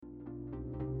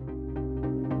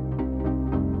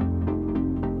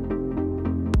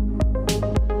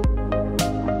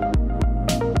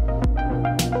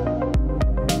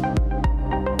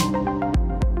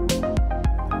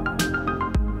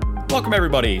Welcome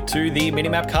everybody to the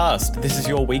Minimap Cast. This is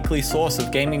your weekly source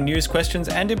of gaming news, questions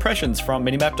and impressions from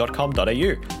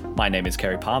minimap.com.au. My name is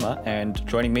Kerry Palmer and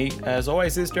joining me as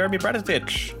always is Jeremy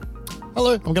Braditich.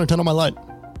 Hello, I'm going to turn on my light.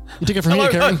 You take it from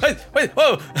here, Kerry. Wait,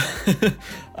 whoa!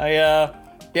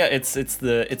 It's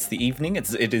the evening.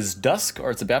 It is dusk,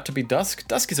 or it's about to be dusk.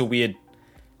 Dusk is a weird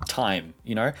time,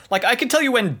 you know? Like, I can tell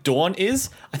you when dawn is.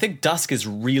 I think dusk is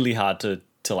really hard to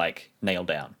like nail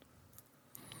down.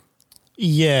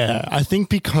 Yeah, I think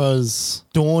because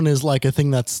dawn is like a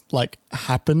thing that's like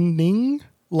happening,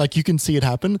 like you can see it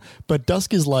happen, but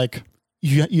dusk is like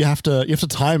you have to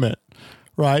time it,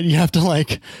 right? You have to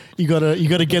like you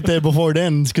gotta get there before it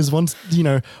ends, because once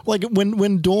like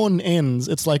when dawn ends,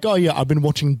 it's like, oh yeah, I've been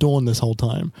watching dawn this whole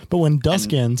time, but when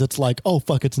dusk ends, it's like, oh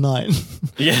fuck, it's night.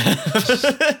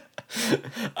 Yeah.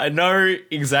 I know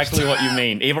exactly what you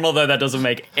mean, even although that doesn't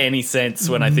make any sense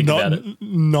when I think about it.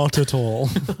 Not at all.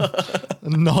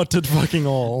 Not at fucking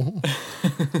all.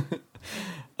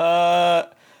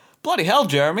 Bloody hell,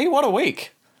 Jeremy, what a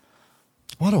week.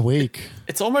 What a week.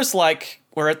 It's almost like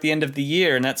we're at the end of the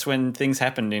year and that's when things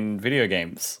happen in video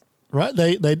games. Right?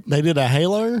 They did a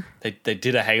Halo. They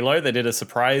did a Halo. They did a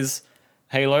surprise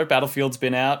Halo. Battlefield's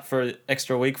been out for an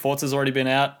extra week. Forza's already been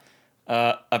out.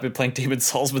 I've been playing Demon's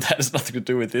Souls, but that has nothing to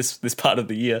do with this part of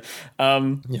the year.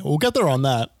 Yeah, we'll get there on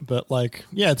that. But like,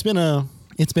 yeah, it's been a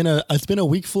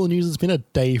week full of news. It's been a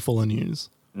day full of news.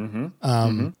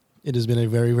 It has been a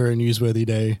very, very newsworthy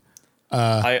day.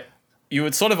 You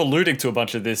were sort of alluding to a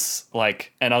bunch of this,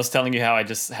 like, and I was telling you how I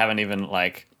just haven't even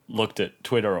like looked at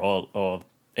Twitter or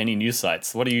any news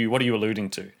sites. What are you alluding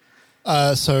to?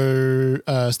 So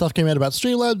stuff came out about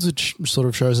Streamlabs, which sort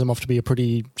of shows them off to be a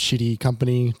pretty shitty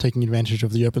company taking advantage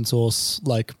of the open source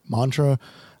like mantra.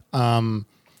 And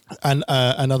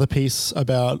another piece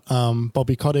about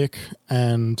Bobby Kotick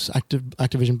and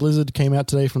Activision Blizzard came out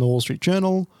today from the Wall Street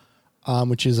Journal,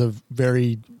 which is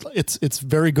it's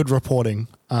very good reporting.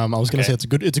 I was going to say it's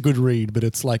a good read, but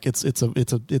it's like it's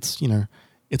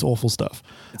awful stuff.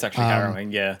 It's actually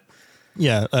harrowing, yeah.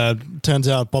 Yeah, turns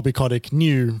out Bobby Kotick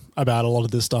knew about a lot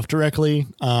of this stuff directly,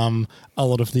 a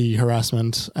lot of the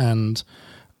harassment and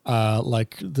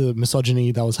like the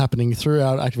misogyny that was happening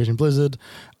throughout Activision Blizzard.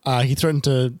 He threatened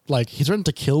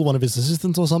to kill one of his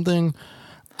assistants or something,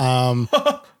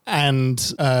 and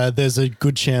there's a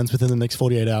good chance within the next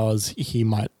 48 hours he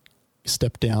might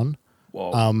step down.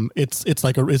 Whoa.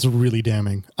 It's really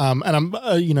damning. And I'm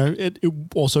it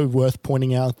also worth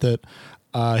pointing out that.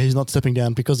 He's not stepping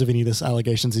down because of any of this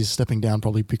allegations. He's stepping down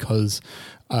probably because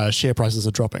share prices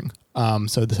are dropping.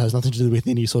 So this has nothing to do with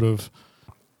any sort of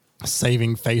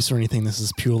saving face or anything. This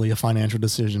is purely a financial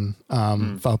decision.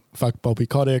 Fuck Bobby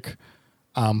Kotick.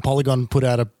 Polygon put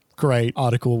out a great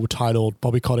article titled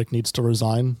 "Bobby Kotick Needs to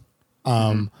Resign,"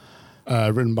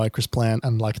 written by Chris Plant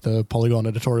and like the Polygon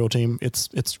editorial team.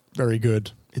 It's very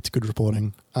good. It's good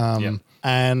reporting.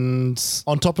 And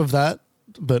on top of that.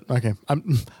 But okay,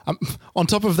 I'm on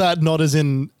top of that, not as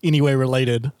in any way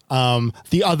related.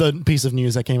 The other piece of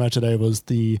news that came out today was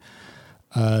the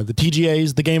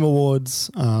TGAs, the Game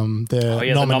Awards.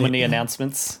 The nominee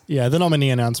announcements. Yeah, the nominee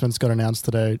announcements got announced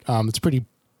today. It's pretty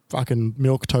fucking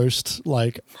milquetoast,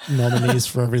 like nominees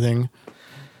for everything.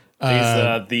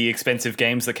 These the expensive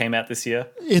games that came out this year.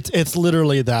 It's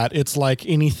literally that. It's like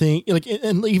anything, like,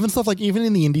 and even stuff like even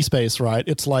in the indie space, right?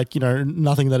 It's like,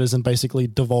 nothing that isn't basically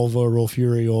Devolver or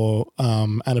Fury or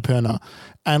Annapurna.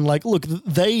 And like, look,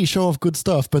 they show off good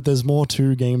stuff, but there's more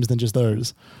to games than just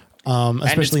those. And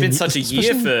it's been such a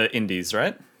year for indies,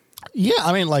 right? Yeah,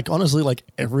 I mean, like, honestly, like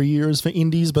every year is for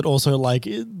indies, but also like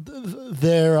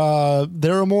there are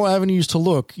more avenues to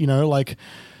look. Like.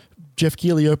 Jeff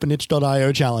Keighley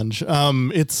OpenItch.io challenge.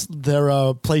 There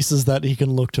are places that he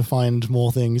can look to find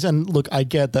more things. And look, I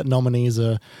get that nominees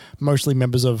are mostly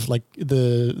members of like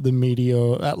the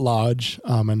media at large,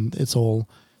 and it's all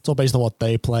based on what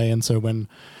they play. And so when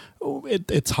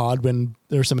it's hard when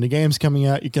there are so many games coming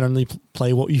out, you can only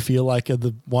play what you feel like are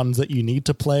the ones that you need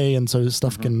to play, and so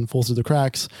stuff can fall through the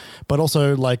cracks. But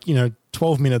also, like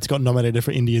 12 Minutes got nominated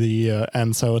for Indie of the Year,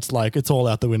 and so it's like it's all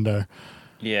out the window.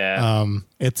 Yeah.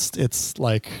 It's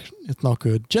like, it's not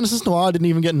good. Genesis Noir didn't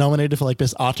even get nominated for like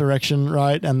best art direction,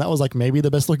 right? And that was like maybe the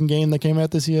best looking game that came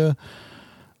out this year.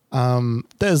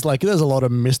 There's a lot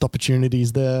of missed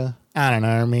opportunities there. I don't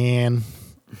know, man.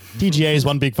 TGA is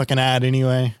one big fucking ad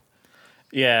anyway.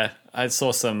 Yeah. I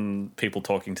saw some people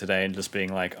talking today and just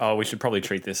being like, oh, we should probably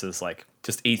treat this as like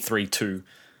just E3 2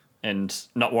 and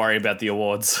not worry about the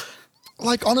awards.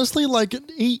 Like, honestly, like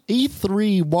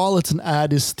E3, while it's an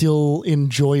ad, is still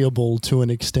enjoyable to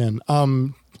an extent.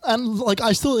 And like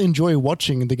I still enjoy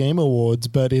watching the Game Awards,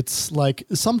 but it's like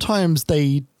sometimes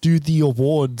they do the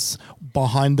awards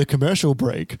behind the commercial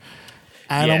break.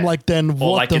 And Yeah. I'm like, then Or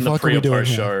what like the in the fuck are pre we or doing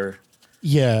post here? show.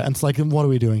 Yeah, and it's like, what are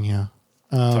we doing here?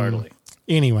 Totally.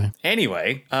 Anyway,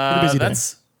 Anyway, busy day.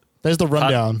 that's there's the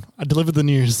rundown. I delivered the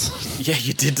news. yeah.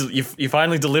 You did. You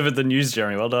finally delivered the news,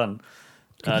 Jeremy. Well done.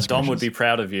 Dom would gracious. be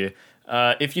proud of you.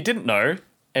 If you didn't know,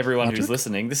 everyone who's Patrick?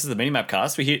 listening, this is the Minimap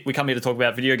Cast. We come here to talk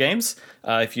about video games.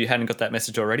 If you hadn't got that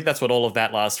message already, that's what all of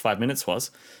that last 5 minutes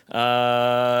was.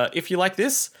 If you like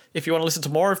this, if you want to listen to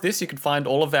more of this, you can find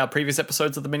all of our previous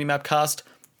episodes of the Minimap Cast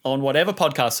on whatever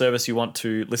podcast service you want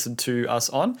to listen to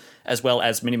us on, as well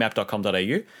as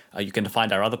minimap.com.au. You can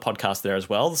find our other podcasts there as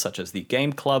well, such as the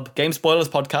Game Club, Game Spoilers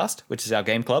podcast, which is our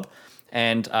game club,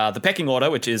 and the Pecking Order,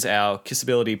 which is our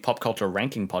Kissability pop culture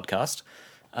ranking podcast.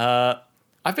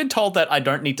 I've been told that I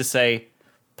don't need to say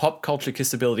pop culture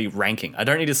kissability ranking. I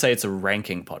don't need to say it's a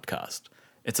ranking podcast.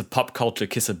 It's a pop culture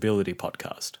kissability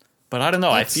podcast. But I don't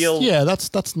know. I feel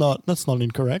that's not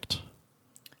incorrect.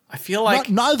 I feel like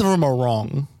Neither of them are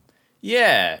wrong.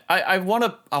 yeah, I want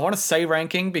to say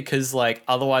ranking because like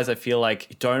otherwise I feel like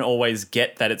you don't always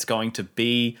get that it's going to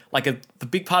be like the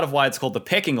big part of why it's called the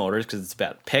Pecking Order is because it's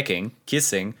about pecking,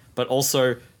 kissing, but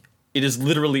also it is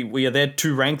literally we are there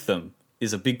to rank them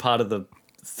is a big part of the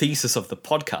thesis of the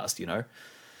podcast, you know.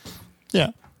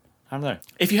 Yeah. I don't know.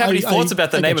 If you have any thoughts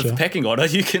about the I name of getcha. Pecking Order,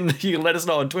 you can let us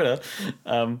know on Twitter.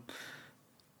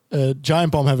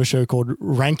 Giant Bomb have a show called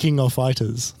Ranking of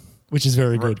Fighters, which is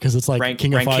very good because it's like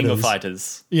King of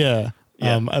Fighters. Yeah.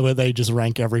 Yeah. Where they just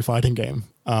rank every fighting game.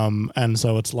 And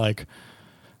so it's like,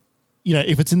 you know,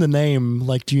 if it's in the name,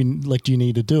 do you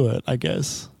need to do it, I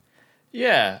guess.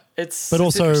 Yeah, But it's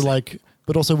also interesting.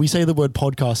 but also we say the word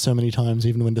podcast so many times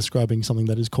even when describing something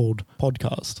that is called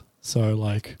podcast. So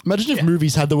like imagine if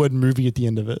movies had the word movie at the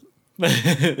end of it.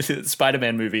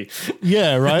 Spider-Man movie.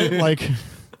 Yeah, right? Yeah,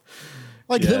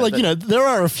 you know, there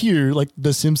are a few like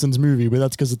the Simpsons movie, but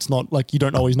that's because it's not like you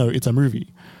don't always know it's a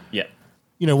movie. Yeah.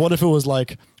 You know, what if it was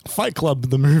like Fight Club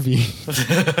the movie?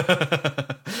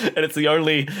 And it's the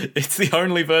only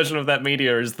version of that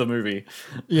media is the movie.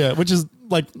 Yeah, which is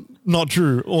like not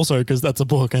true also because that's a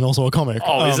book and also a comic.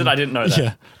 Oh, is it? I didn't know that.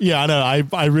 Yeah. Yeah, I know.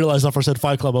 I realized after I said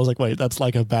Fight Club, I was like, wait, that's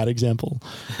like a bad example.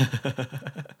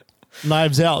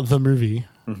 Knives Out the movie.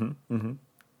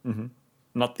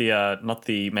 Not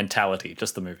the mentality,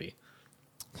 just the movie.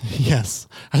 Yes.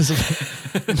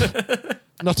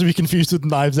 Not to be confused with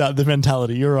Knives Out the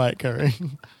mentality. You're right, Kerry.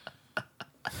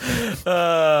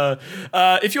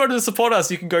 If you wanted to support us,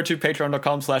 you can go to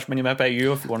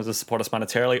patreon.com/minimapau if you wanted to support us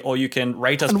monetarily, or you can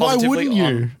rate us And why positively. wouldn't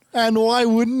you? And why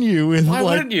wouldn't you? Why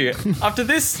wouldn't you? After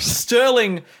this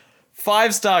sterling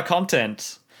 5-star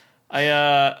content, I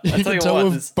tell you Until what,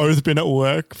 we've both been at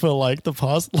work for like the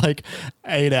past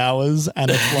 8 hours,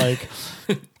 and it's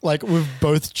like we've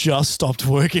both just stopped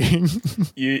working.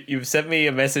 you've sent me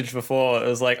a message before. It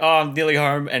was like, oh, I'm nearly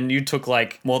home, and you took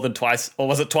like more than twice, or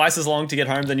was it twice as long to get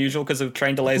home than usual because of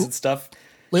train delays and stuff?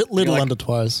 Little like- under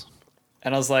twice.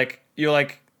 And I was like, you're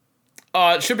like,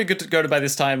 oh, it should be good to go to by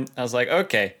this time. I was like,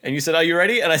 okay. And you said, are you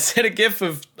ready? And I sent a gif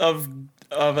of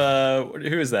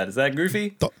who is that? Is that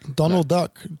Goofy? Donald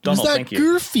Duck. Donald, is that thank you.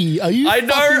 Goofy? Are you I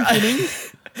know. fucking kidding?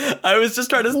 I was just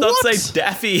trying to not What? say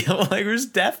Daffy. I'm like, who's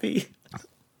Daffy?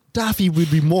 Daffy would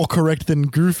be more correct than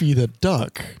Goofy the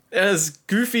Duck. It was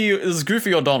Goofy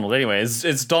or Donald. Anyway,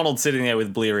 it's Donald sitting there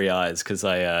with bleary eyes because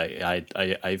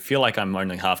I feel like I'm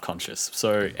only half conscious.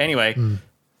 So anyway,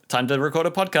 time to record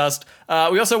a podcast.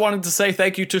 We also wanted to say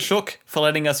thank you to Shook for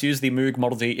letting us use the Moog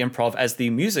Model D Improv as the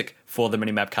music for the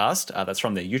Minimap Cast. That's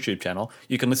from their YouTube channel.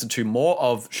 You can listen to more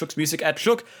of Shook's music at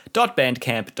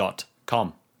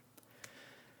shook.bandcamp.com.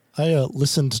 I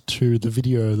listened to the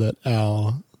video that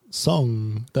our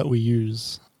song that we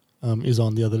use is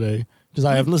on the other day because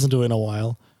I haven't listened to it in a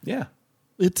while. Yeah.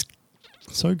 It's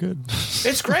so good.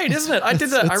 It's great, isn't it? I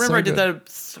did that. I it's remember so I did good. that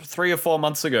 3 or 4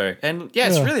 months ago, and yeah,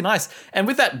 it's Yeah. really nice. And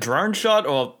with that drone shot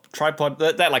or tripod,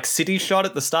 that like city shot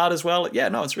at the start as well. Yeah,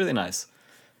 no, it's really nice.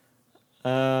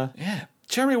 Yeah,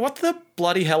 Jeremy, what the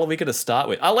bloody hell are we going to start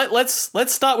with? Let's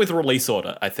start with release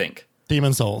order. I think.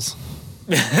 Demon Souls.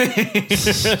 I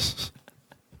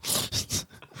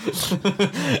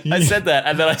said that,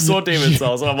 and then I saw Demon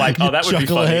Souls, and I'm like, oh, that would be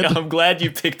funny. chucklehead. I'm glad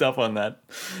you picked up on that.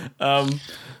 I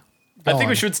think we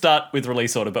on. should start with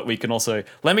release order, but we can also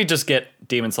let me just get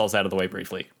Demon Souls out of the way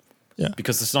briefly. Yeah.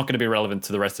 Because it's not going to be relevant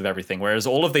to the rest of everything. Whereas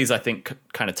all of these, I think,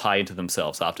 kind of tie into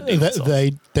themselves after Demon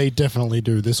Souls. They definitely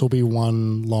do. This will be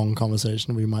one long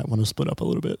conversation. We might want to split up a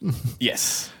little bit.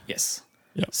 Yes.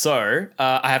 Yeah. So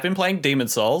I have been playing Demon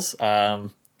Souls.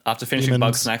 After finishing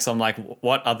Demons. Bugsnax, I'm like,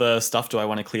 what other stuff do I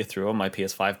want to clear through on my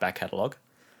PS5 back catalog?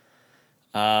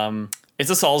 It's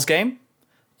a Souls game.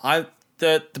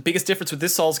 The biggest difference with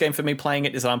this Souls game for me playing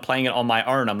it is that I'm playing it on my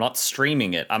own. I'm not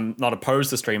streaming it. I'm not opposed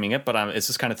to streaming it, but it's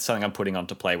just kind of something I'm putting on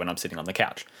to play when I'm sitting on the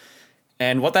couch.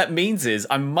 And what that means is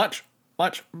I'm much,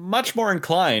 much, much more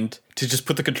inclined to just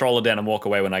put the controller down and walk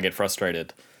away when I get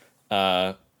frustrated.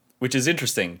 Which is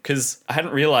interesting because I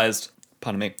hadn't realized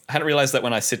that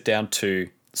when I sit down to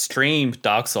stream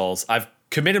Dark Souls, I've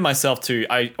committed myself to,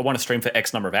 I want to stream for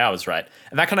X number of hours, right?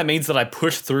 And that kind of means that I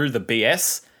push through the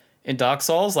BS in Dark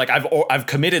Souls. Like I've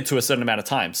committed to a certain amount of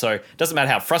time. So it doesn't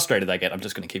matter how frustrated I get, I'm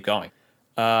just going to keep going.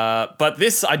 But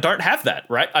this, I don't have that,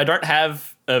 right? I don't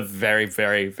have a very,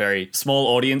 very, very small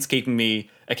audience keeping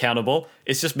me accountable.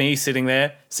 It's just me sitting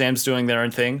there, Sam's doing their own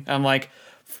thing. I'm like,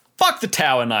 fuck the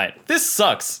Tower Knight. This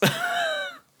sucks.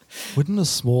 Wouldn't a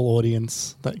small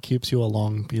audience that keeps you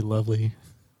along be lovely?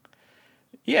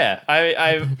 Yeah,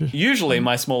 I usually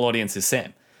my small audience is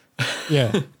Sam.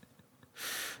 Yeah.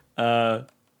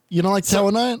 You don't like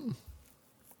Tower Knight?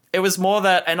 It was more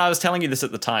that, and I was telling you this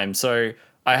at the time. So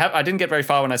I didn't get very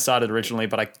far when I started originally,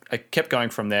 but I kept going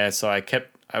from there. So I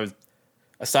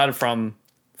started from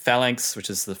Phalanx, which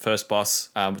is the first boss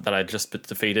that I just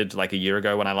defeated like a year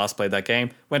ago when I last played that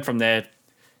game. Went from there,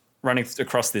 running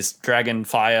across this dragon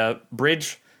fire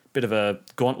bridge, bit of a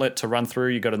gauntlet to run through.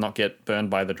 You got to not get burned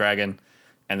by the dragon,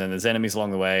 and then there's enemies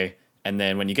along the way. And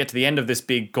then when you get to the end of this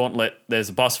big gauntlet, there's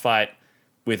a boss fight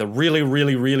with a really,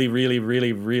 really, really, really,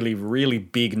 really, really, really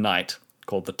big knight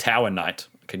called the Tower Knight.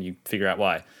 Can you figure out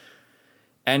why?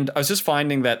 And I was just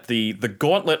finding that the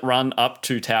gauntlet run up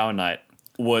to Tower Knight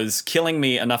was killing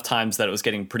me enough times that it was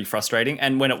getting pretty frustrating.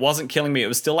 And when it wasn't killing me, it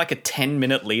was still like a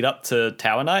 10-minute lead up to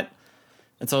Tower Knight.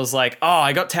 And so I was like, oh,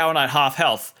 I got Tower Knight half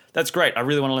health. That's great. I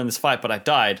really want to learn this fight, but I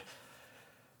died.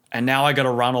 And now I got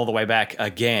to run all the way back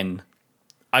again.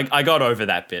 I got over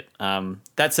that bit.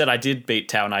 That said, I did beat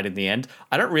Tower Knight in the end.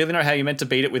 I don't really know how you meant to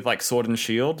beat it with like sword and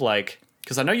shield, like,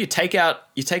 because I know you take out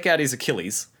his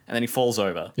Achilles and then he falls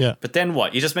over. Yeah. But then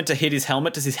what? You just meant to hit his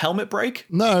helmet. Does his helmet break?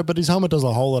 No, but his helmet does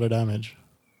a whole lot of damage.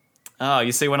 Oh,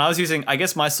 you see, when I was using, I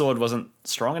guess my sword wasn't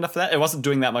strong enough for that. It wasn't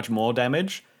doing that much more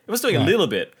damage. It was doing a little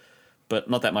bit, but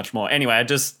not that much more. Anyway, I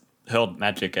just hurled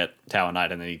magic at Tower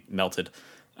Knight and then he melted.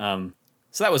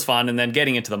 So that was fun, and then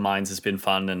getting into the mines has been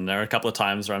fun, and there are a couple of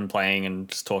times where I'm playing and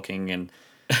just talking, and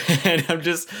and I'm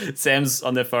just, Sam's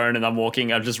on their phone and I'm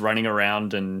just running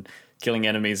around and killing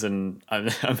enemies, and I'm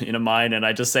in a mine, and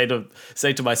I just say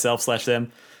to myself /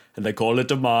 them, and they call it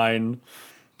a mine.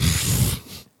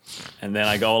 And then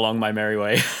I go along my merry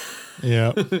way.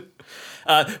 Yeah.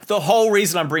 The whole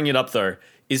reason I'm bringing it up, though,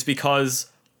 is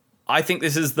because I think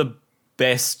this is the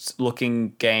best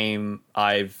looking game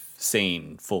I've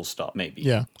seen, full stop, maybe.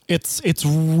 Yeah. It's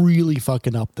really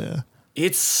fucking up there.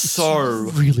 It's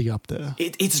really up there.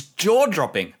 It's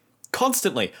jaw-dropping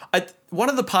constantly. One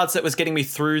of the parts that was getting me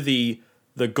through the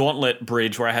gauntlet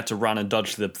bridge where I had to run and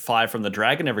dodge the fire from the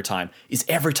dragon every time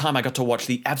I got to watch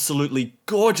the absolutely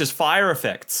gorgeous fire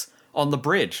effects on the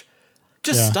bridge.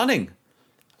 Just stunning.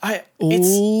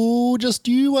 Just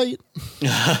you wait.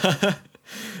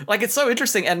 Like, it's so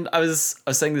interesting, and I was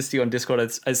saying this to you on Discord.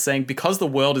 I was saying, because the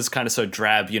world is kind of so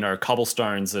drab,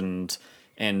 cobblestones and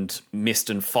mist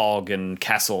and fog and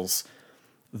castles,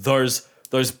 those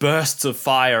bursts of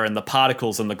fire and the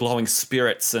particles and the glowing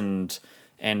spirits and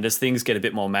as things get a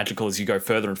bit more magical as you go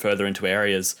further and further into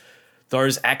areas,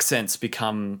 those accents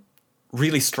become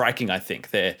really striking. I think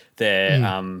they're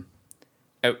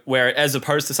where, as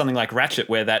opposed to something like Ratchet,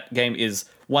 where that game is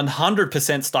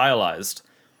 100% stylized,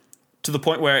 to the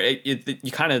point where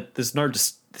there's kind of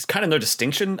no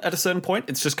distinction at a certain point.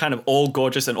 It's just kind of all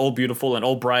gorgeous and all beautiful and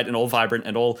all bright and all vibrant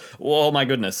and all, oh my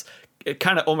goodness. It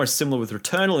kind of almost similar with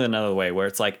Returnal in another way, where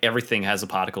it's like everything has a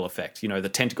particle effect. The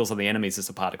tentacles on the enemies is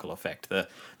a particle effect. The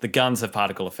guns have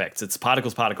particle effects. It's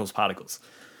particles. But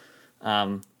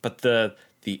the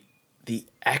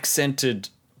accented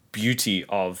beauty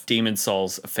of Demon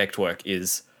Souls effect work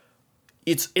is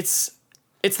it's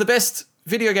the best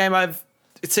video game I've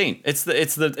seen. It's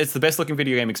the best looking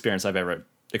video game experience I've ever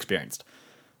experienced.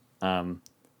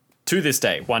 To this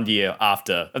day, 1 year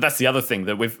after. That's the other thing,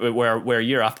 that we're a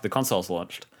year after the consoles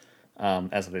launched,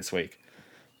 as of this week.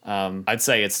 I'd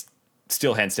say it's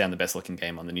still hands down the best looking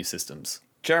game on the new systems.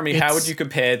 Jeremy, how would you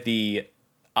compare the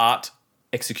art,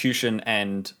 execution,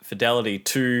 and fidelity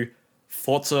to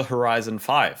Forza Horizon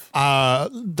 5?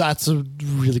 That's a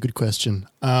really good question.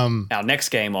 Our next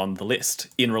game on the list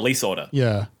in release order.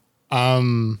 Yeah.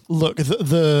 Look,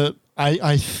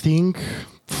 I think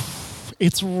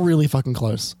it's really fucking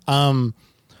close.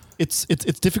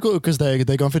 it's difficult because they're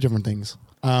going for different things.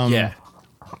 Yeah.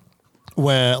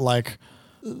 Where like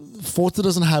Forza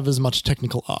doesn't have as much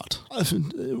technical art.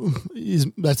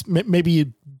 That's maybe a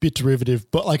bit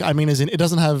derivative, but like I mean, as in it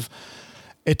doesn't have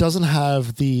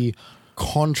the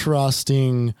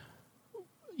contrasting,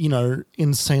 you know,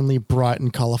 insanely bright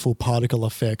and colorful particle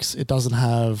effects. It doesn't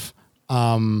have,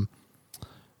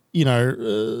 you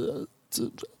know,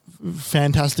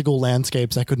 fantastical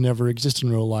landscapes that could never exist in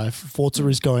real life. Forza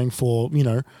is going for, you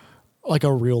know, like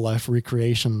a real life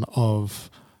recreation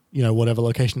of, you know, whatever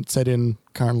location it's set in,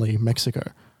 currently Mexico.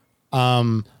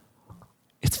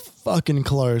 It's fucking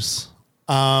close.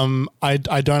 I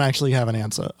don't actually have an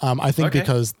answer. I think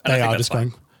because they are just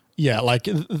going, yeah, like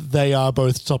they are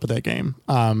both top of their game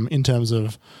in terms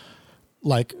of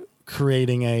like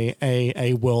creating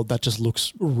a world that just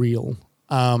looks real.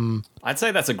 I'd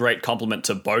say that's a great compliment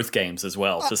to both games as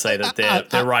well, to say that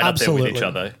they're right up there with each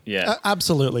other. Yeah,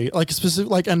 absolutely. Like specific,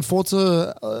 like, and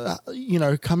Forza, you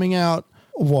know, coming out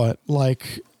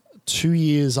like 2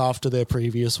 years after their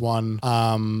previous one,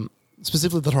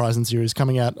 specifically the Horizon series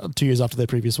coming out 2 years after their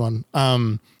previous one,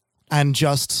 and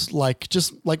just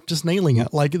nailing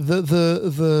it. Like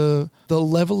the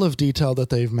level of detail that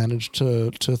they've managed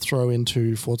to throw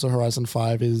into Forza Horizon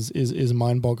 5 is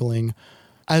mind-boggling,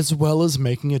 as well as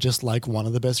making it just like one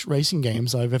of the best racing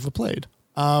games I've ever played.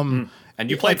 And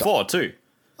you played 4 too.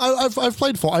 I've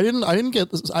played 4. I didn't get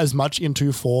as much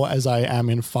into 4 as I am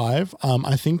in 5.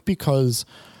 I think because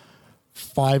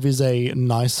 5 is a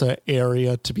nicer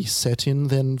area to be set in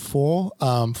than 4.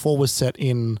 4 was set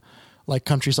in like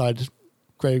countryside,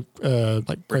 Great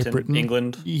Britain,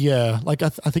 England. Yeah, like I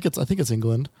think it's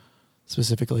England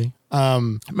specifically.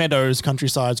 Meadows,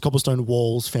 countrysides, cobblestone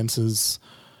walls, fences,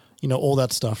 you know, all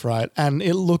that stuff, right? And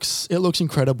it looks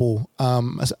incredible,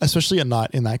 especially at night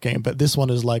in that game. But this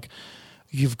one is like,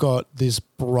 you've got this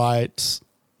bright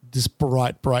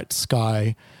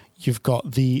sky. You've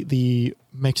got the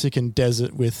Mexican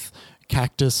desert with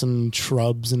cactus and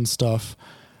shrubs and stuff,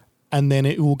 and then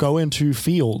it will go into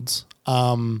fields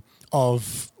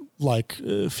of like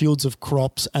fields of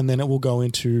crops, and then it will go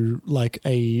into like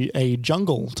a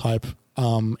jungle type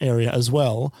area as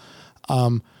well,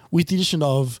 with the addition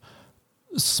of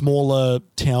smaller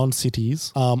town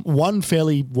cities, one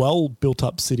fairly well built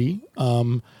up city,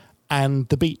 and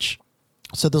the beach.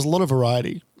 So there's a lot of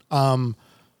variety.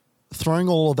 Throwing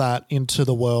all of that into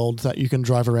the world that you can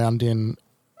drive around in,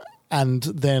 and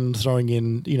then throwing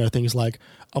in, you know, things like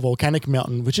a volcanic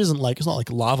mountain, which isn't like, it's not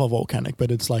like lava volcanic,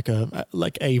 but it's like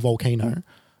a volcano.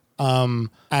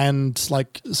 And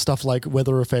like stuff like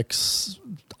weather effects,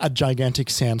 a gigantic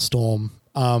sandstorm.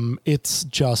 It's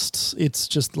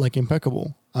just like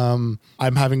impeccable. I'm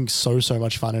having so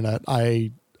much fun in it.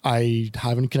 I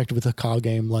haven't connected with a car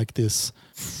game like this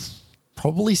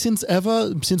probably since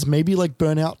maybe like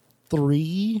Burnout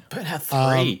 3. Burnout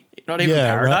 3? Not even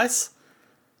Paradise?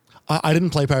 Right? I didn't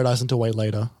play Paradise until way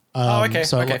later. Okay.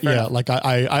 So okay, yeah, enough. Like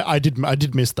I did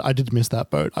miss that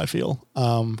boat, I feel.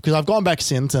 Because I've gone back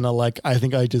since, and I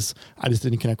think I just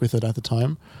didn't connect with it at the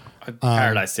time.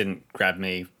 Paradise didn't grab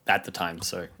me at the time,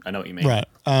 so I know what you mean. Right.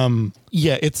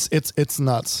 Yeah, it's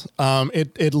nuts.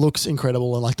 It looks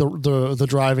incredible, and like the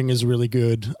driving is really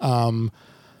good.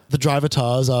 The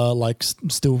drivatars are like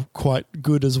still quite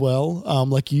good as well.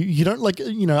 Like you don't like,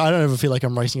 you know, I don't ever feel like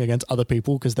I'm racing against other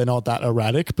people because they're not that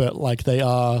erratic, but like they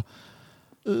are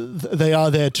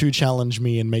there to challenge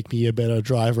me and make me a better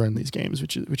driver in these games,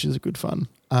 which is good fun.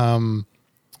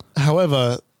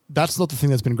 However, that's not the thing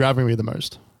that's been grabbing me the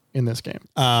most in this game.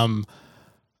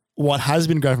 What has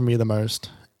been grabbing me the most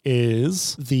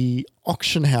is the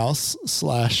auction house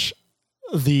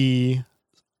 / the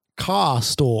car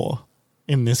store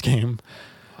in this game.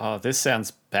 Oh, this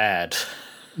sounds bad.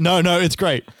 No, it's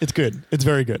great. It's good. It's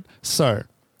very good. So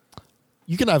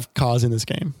you can have cars in this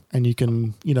game, and you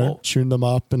can, you know, tune them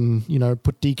up and, you know,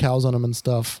 put decals on them and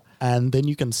stuff. And then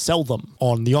you can sell them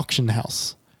on the auction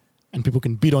house, and people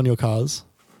can bid on your cars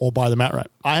or buy them outright.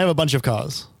 I have a bunch of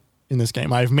cars in this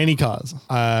game. I have many cars.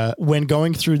 When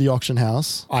going through the auction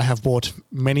house, I have bought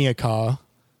many a car,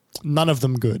 none of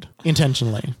them good,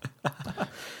 intentionally.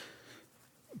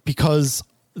 Because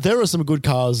there are some good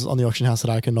cars on the auction house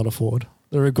that I cannot afford.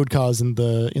 There are good cars in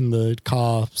the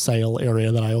car sale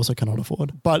area that I also cannot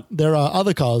afford. But there are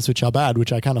other cars which are bad,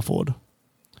 which I can afford.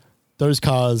 Those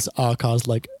cars are cars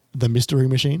like the Mystery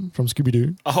Machine from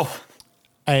Scooby-Doo. Oh.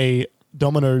 A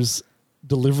Domino's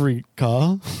delivery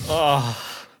car.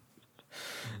 Oh.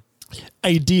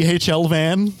 A DHL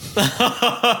van.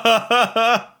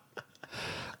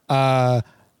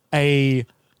 A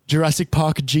Jurassic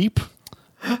Park Jeep.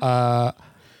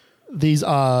 These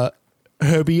are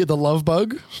Herbie the Love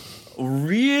Bug.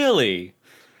 Really?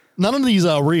 None of these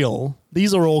are real.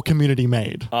 These are all community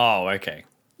made. Oh, okay.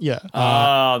 Yeah.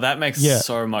 Oh, that makes yeah.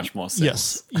 so much more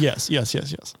sense. Yes.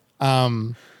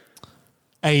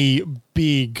 A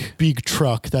big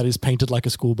truck that is painted like a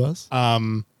school bus.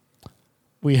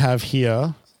 We have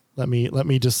here. Let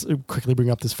me just quickly bring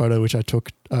up this photo which I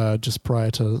took just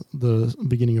prior to the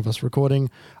beginning of us recording.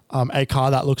 A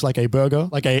car that looks like a burger,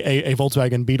 like a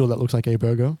Volkswagen Beetle that looks like a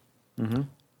burger. Mm-hmm.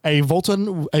 A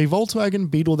Volkswagen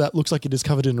Beetle that looks like it is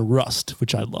covered in rust,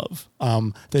 which I love.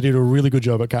 They did a really good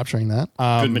job at capturing that.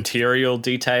 Good material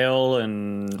detail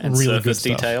and really surface good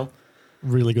stuff. detail.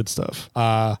 Really good stuff.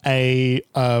 What is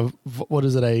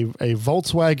it? A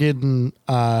Volkswagen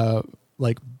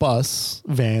like bus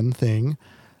van thing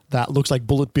that looks like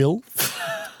Bullet Bill.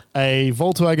 A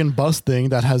Volkswagen bus thing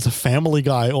that has a Family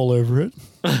Guy all over it.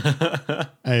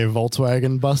 A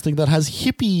Volkswagen bus thing that has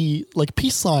hippie like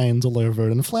peace signs all over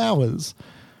it and flowers.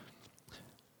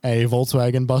 A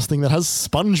Volkswagen bus thing that has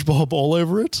SpongeBob all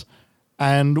over it,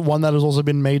 and one that has also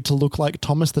been made to look like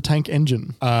Thomas the Tank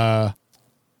Engine.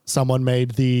 Someone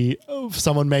made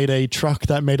a truck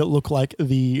that made it look like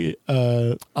the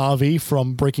RV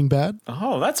from Breaking Bad.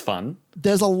 Oh, that's fun.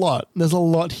 There's a lot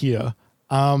here.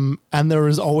 And there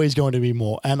is always going to be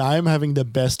more. And I'm having the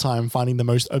best time finding the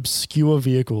most obscure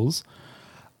vehicles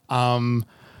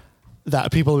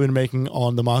that people have been making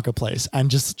on the marketplace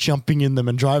and just jumping in them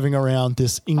and driving around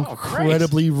this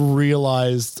incredibly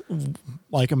realized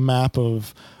like a map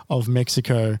of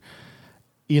Mexico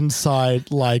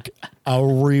inside like a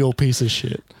real piece of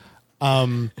shit.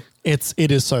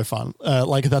 It is so fun.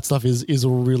 Like that stuff is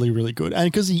really, really good.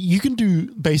 And because you can do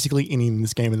basically anything in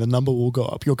this game and the number will go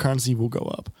up, your currency will go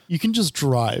up. You can just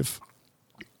drive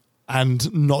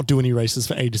and not do any races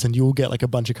for ages and you'll get like a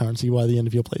bunch of currency by the end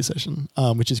of your play session,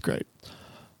 which is great.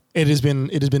 It has been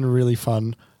really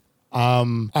fun.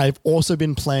 I've also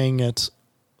been playing it.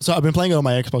 So I've been playing it on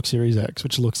my Xbox Series X,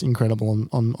 which looks incredible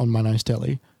on my nice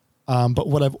telly. But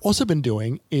what I've also been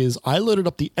doing is I loaded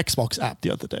up the Xbox app the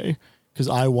other day because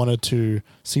I wanted to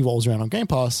see what was around on Game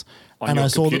Pass. On your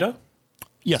computer?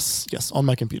 Yes, on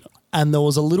my computer. And there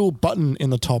was a little button in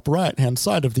the top right-hand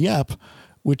side of the app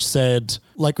which said,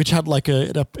 which had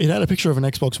it had a picture of an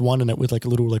Xbox One in it with like a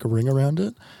little like a ring around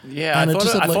it. Yeah, I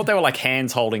thought they were like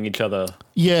hands holding each other.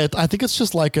 Yeah, I think it's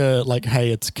just like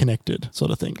hey, it's connected sort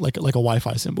of thing, like a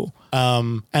Wi-Fi symbol.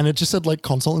 And it just said like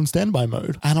console in standby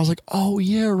mode. And I was like, oh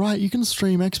yeah, right, you can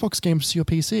stream Xbox games to your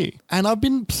PC. And I've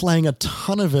been playing a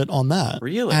ton of it on that.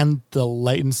 Really? And the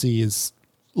latency is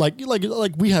like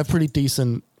we have pretty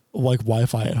decent like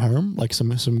Wi-Fi at home, like some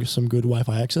good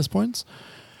Wi-Fi access points.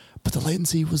 But the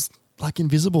latency was like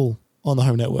invisible on the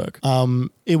home network.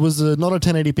 It was not a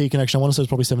 1080p connection. I want to say it's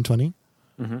probably 720.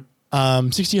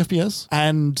 Mm-hmm. 60 FPS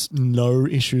and no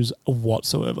issues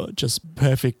whatsoever. Just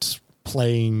perfect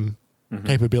playing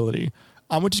capability.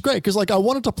 Which is great because like I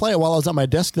wanted to play it while I was at my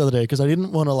desk the other day because I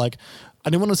didn't want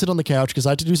to sit on the couch because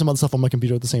I had to do some other stuff on my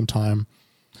computer at the same time.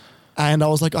 And I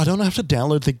was like, I don't have to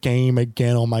download the game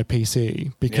again on my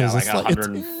PC because like it's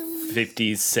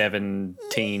like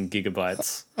 17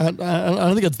 gigabytes. I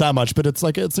don't think it's that much, but it's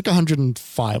like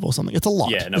 105 or something. It's a lot.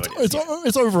 Yeah, no,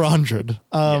 it's over 100.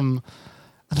 And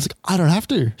I was like, I don't have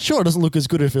to. Sure, it doesn't look as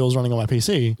good if it was running on my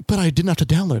PC, but I didn't have to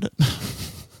download it.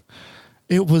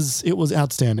 It was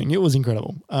outstanding. It was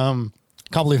incredible. Can't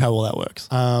believe how well that works.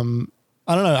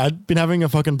 I don't know. I've been having a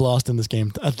fucking blast in this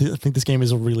game. I think this game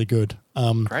is really good.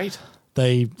 Great.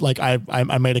 They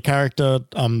I made a character.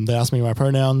 They asked me my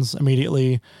pronouns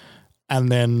immediately, and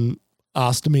then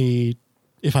asked me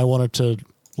if I wanted to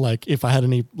if I had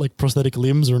any like prosthetic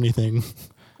limbs or anything.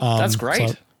 That's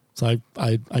great. So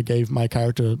I gave my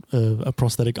character a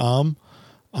prosthetic arm,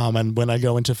 and when I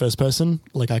go into first person,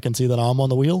 I can see that arm on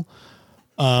the wheel.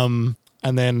 And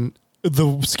then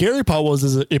the scary part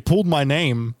is it pulled my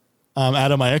name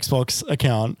out of my Xbox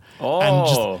account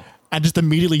and just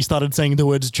immediately started saying the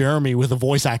words Jeremy with the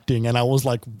voice acting, and I was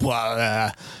like,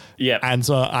 "Blah." Yeah. And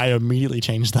so I immediately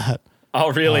changed that. Oh,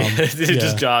 really? It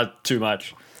just jarred too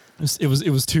much. It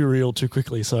was too real too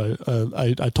quickly, so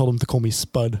I told him to call me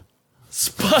Spud.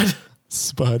 Spud?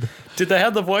 Spud. Did they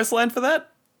have the voice line for that?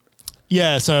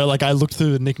 Yeah, so I looked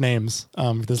through the nicknames.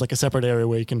 There's a separate area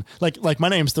where you can like my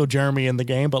name's still Jeremy in the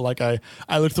game, but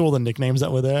I looked through all the nicknames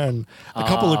that were there and a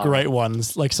couple of great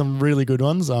ones, some really good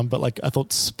ones. But I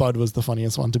thought Spud was the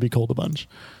funniest one to be called a bunch.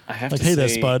 I have to hey see there,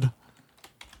 Spud.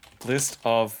 List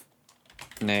of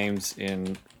names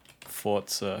in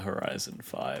Forza Horizon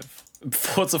 5.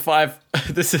 Forza 5,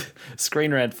 this is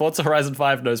screen rant. Forza Horizon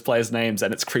 5 knows players' names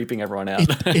and it's creeping everyone out.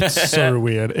 It's so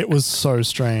weird. It was so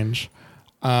strange.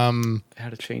 How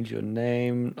to change your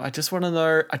name. I just want to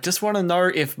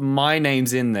know. If my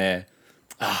name's in there.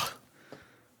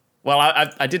 Well,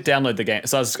 I did download the game,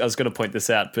 so I was going to point this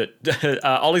out. But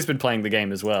Ollie's been playing the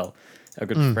game as well. Our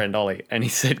good friend Ollie, and he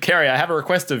said, "Kerry, I have a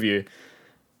request of you.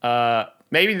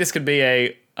 Maybe this could be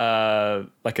a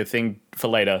thing for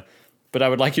later." But I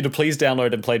would like you to please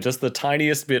download and play just the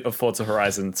tiniest bit of Forza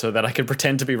Horizon so that I can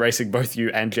pretend to be racing both you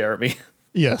and Jeremy.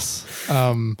 Yes.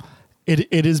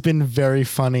 It has been very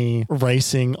funny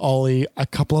racing Ollie, a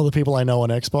couple other people I know on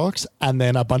Xbox, and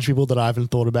then a bunch of people that I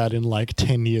haven't thought about in like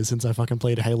 10 years since I fucking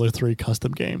played Halo 3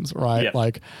 custom games, right? Yeah.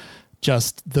 Like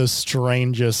just the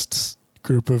strangest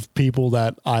group of people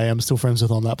that I am still friends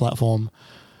with on that platform.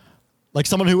 Like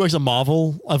someone who works at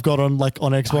Marvel, I've got on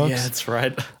Xbox. Oh, yeah, that's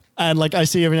right. And like I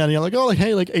see every now and then, like, oh, like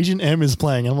hey, like Agent M is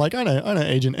playing. And I'm like, I know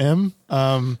Agent M.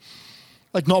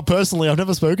 Like not personally, I've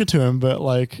never spoken to him, but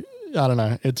like I don't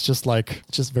know. It's just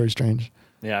very strange.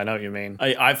 Yeah, I know what you mean.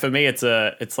 For me, it's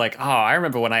like, oh, I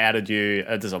remember when I added you.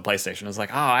 This is on PlayStation. I was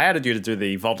like, oh, I added you to do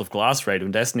the Vault of Glass raid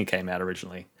when Destiny came out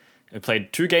originally. We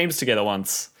played 2 games together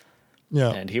once.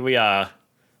 Yeah, and here we are,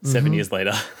 7 years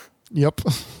later. Yep.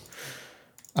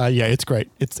 Yeah, it's great.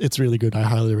 It's really good. I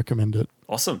highly recommend it.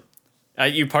 Awesome.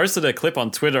 You posted a clip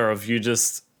on Twitter of you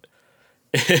just.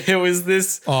 It was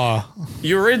this. Oh,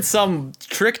 you were in some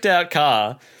tricked out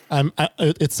car.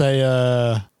 It's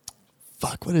a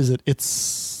fuck. What is it?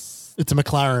 It's a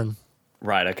McLaren.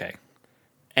 Right. Okay.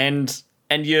 And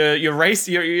your race.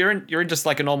 You're in just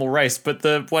like a normal race, but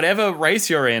the whatever race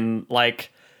you're in,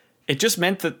 like. It just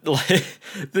meant that, like,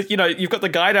 that, you know, you've got the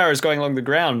guide arrows going along the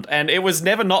ground, and it was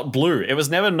never not blue. It was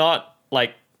never not,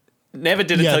 like, never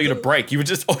did it tell you to brake. You would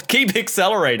just keep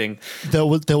accelerating. There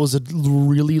was a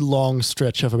really long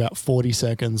stretch of about 40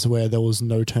 seconds where there was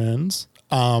no turns.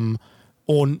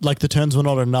 Or, like, the turns were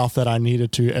not enough that I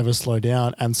needed to ever slow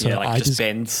down. And so I just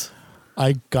bends.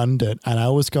 I gunned it, and I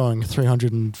was going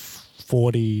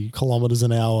 340 kilometers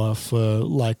an hour for,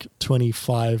 like,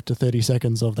 25 to 30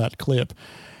 seconds of that clip.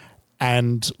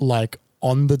 And like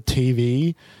on the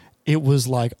TV, it was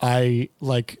like it's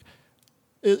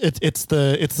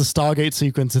the Stargate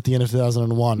sequence at the end of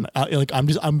 2001.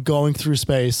 I'm going through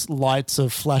space, lights are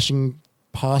flashing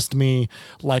past me,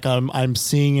 like I'm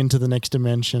seeing into the next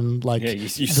dimension. Like you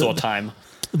saw time.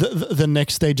 The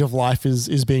next stage of life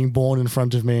is being born in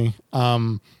front of me.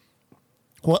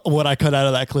 What I cut out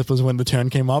of that clip was when the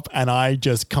turn came up and I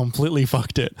just completely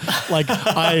fucked it. Like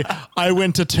I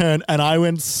went to turn and I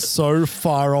went so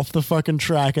far off the fucking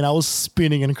track and I was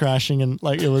spinning and crashing and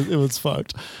like it was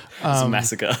fucked. It's a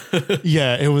massacre.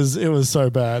 Yeah, it was so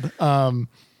bad.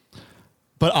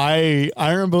 But I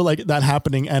remember like that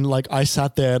happening and like I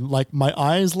sat there and like my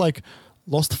eyes like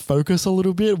lost focus a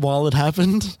little bit while it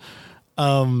happened.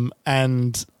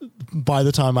 And by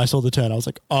the time I saw the turn, I was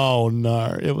like, "Oh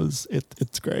no!"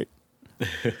 It's great.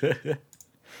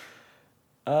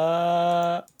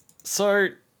 So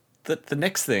the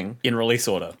next thing in release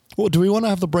order. Well, do we want to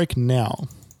have the break now?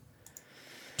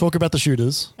 Talk about the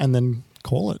shooters and then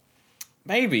call it.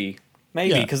 Maybe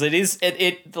because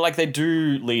it like they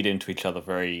do lead into each other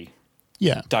very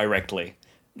directly.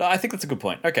 No, I think that's a good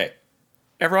point. Okay,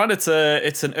 everyone, it's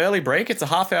an early break. It's a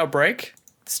half-hour break.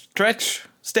 Stretch,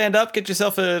 stand up, get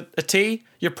yourself a tea.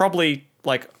 You're probably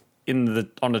like on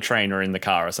the train or in the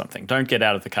car or something. Don't get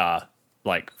out of the car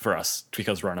like for us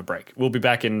because we're on a break. We'll be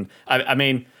back in. We're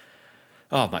going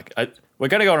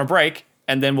to go on a break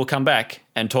and then we'll come back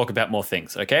and talk about more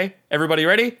things. Okay, everybody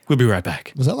ready? We'll be right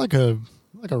back. Was that like a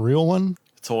real one?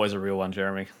 It's always a real one,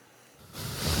 Jeremy.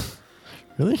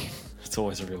 Really? It's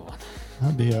always a real one.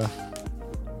 Oh dear.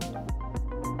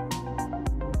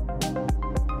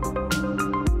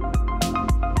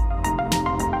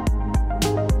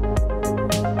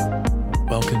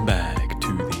 Welcome back to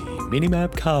the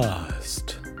Minimap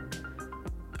Cast.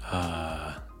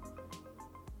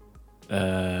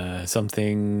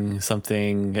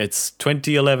 Something. It's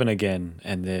 2011 again,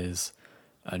 and there's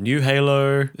a new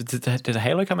Halo. Did a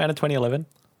Halo come out in 2011?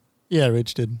 Yeah,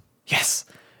 Rich did. Yes,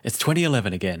 it's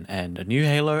 2011 again, and a new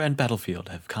Halo and Battlefield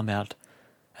have come out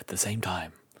at the same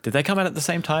time. Did they come out at the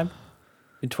same time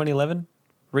in 2011?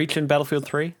 Reach and Battlefield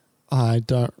 3? I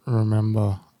don't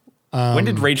remember. When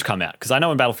did Reach come out? Because I know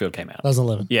when Battlefield came out.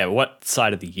 2011. Yeah, what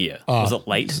side of the year? Was it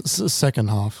late? Second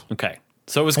half. Okay.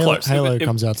 So it was close. Halo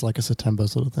comes out to like a September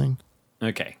sort of thing.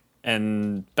 Okay.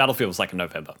 And Battlefield was like in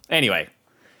November. Anyway.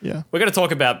 Yeah. We're going to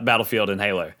talk about Battlefield and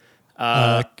Halo.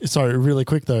 Sorry, really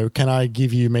quick though. Can I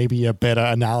give you maybe a better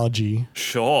analogy?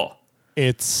 Sure.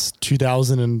 It's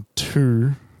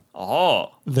 2002.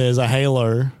 Oh. There's a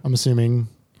Halo, I'm assuming.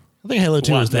 I think Halo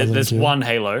 2 is 2002. There's one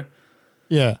Halo.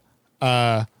 Yeah.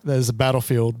 There's a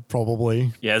Battlefield,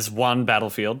 probably. Yeah, there's one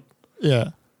Battlefield.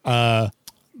 Yeah.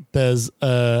 There's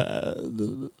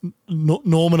Norman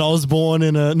Osborn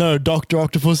Dr.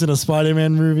 Octopus in a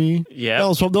Spider-Man movie. Yeah. That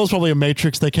was probably a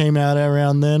Matrix that came out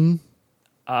around then.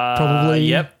 Probably.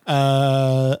 Yep.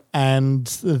 And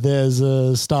there's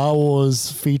a Star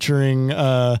Wars featuring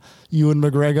Ewan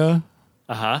McGregor.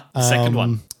 The second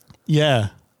one. Yeah.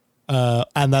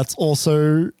 And that's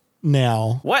also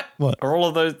now. What? What? Are all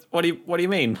of those? What do you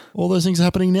mean? All those things are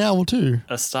happening now too.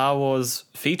 A Star Wars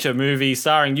feature movie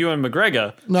starring Ewan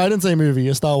McGregor. No, I didn't say movie.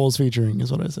 A Star Wars featuring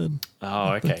is what I said.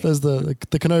 Oh, okay. There's the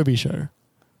Kenobi show.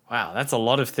 Wow, that's a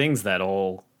lot of things that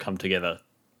all come together.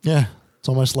 Yeah. It's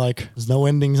almost like there's no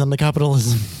endings under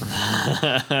capitalism.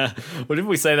 What did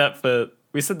we say that for?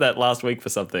 We said that last week for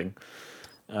something.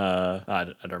 I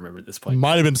don't remember at this point.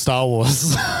 Might have been Star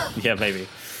Wars. Yeah, maybe.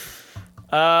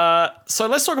 So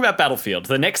let's talk about Battlefield,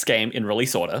 the next game in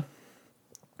release order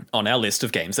on our list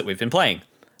of games that we've been playing.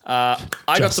 I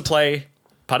got to play.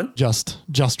 Pardon? Just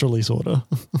release order.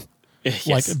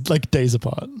 Yes. like days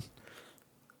apart.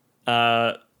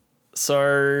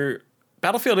 So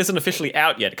Battlefield isn't officially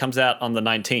out yet. It comes out on the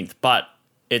 19th, but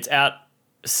it's out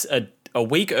a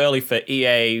week early for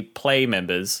EA Play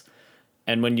members.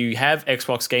 And when you have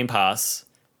Xbox Game Pass,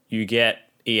 you get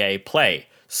EA Play.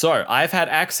 So I've had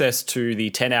access to the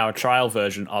 10-hour trial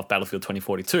version of Battlefield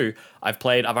 2042. I've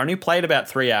only played about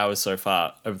 3 hours so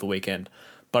far over the weekend,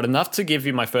 but enough to give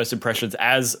you my first impressions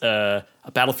as a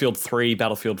Battlefield 3,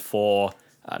 Battlefield 4,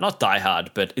 not diehard,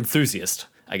 but enthusiast,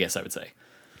 I guess I would say.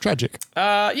 Tragic.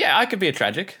 Yeah, I could be a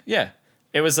tragic. Yeah.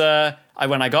 It was I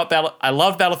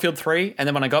loved Battlefield 3, and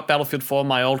then when I got Battlefield 4,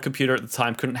 my old computer at the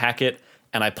time couldn't hack it,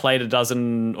 and I played a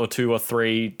dozen or 2 or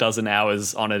 3 dozen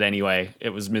hours on it anyway. It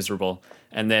was miserable.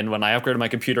 And then when I upgraded my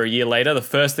computer a year later, the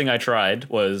first thing I tried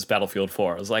was Battlefield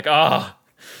 4. I was like,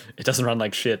 it doesn't run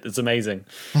like shit. It's amazing.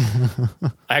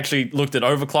 I actually looked at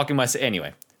overclocking my...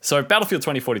 Anyway, so Battlefield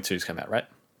 2042's come out, right?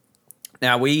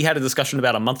 Now, we had a discussion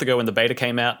about a month ago when the beta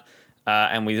came out,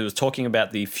 and we was talking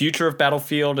about the future of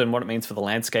Battlefield and what it means for the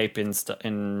landscape.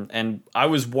 And I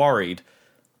was worried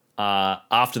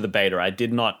after the beta. I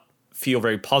did not feel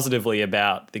very positively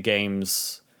about the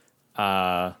game's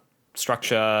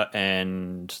structure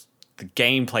and the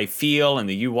gameplay feel and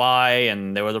the UI,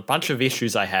 and there were a bunch of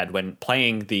issues I had when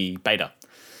playing the beta.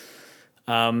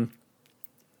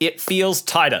 It feels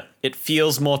tighter. It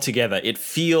feels more together. It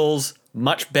feels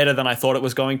much better than I thought it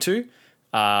was going to,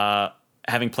 as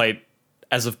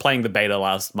of playing the beta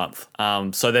last month.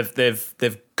 So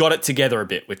they've got it together a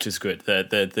bit, which is good.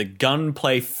 The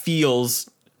gunplay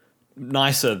feels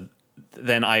nicer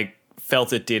than I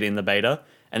felt it did in the beta.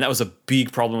 And that was a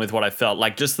big problem with what I felt.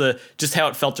 Like just how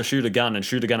it felt to shoot a gun and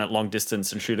shoot a gun at long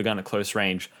distance and shoot a gun at close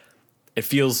range. It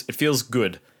feels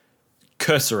good,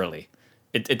 cursorily.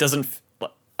 It doesn't.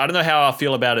 I don't know how I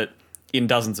feel about it in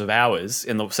dozens of hours.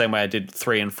 In the same way I did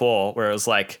 3 and 4, where it was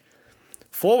like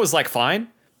 4 was like fine,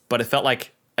 but it felt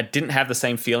like I didn't have the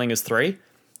same feeling as 3.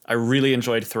 I really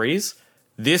enjoyed 3s.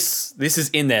 This is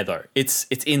in there though. It's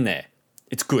in there.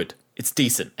 It's good. It's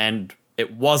decent and.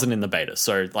 It wasn't in the beta,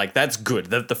 so like that's good.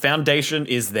 The foundation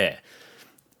is there.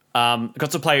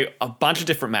 Got to play a bunch of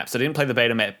different maps. I didn't play the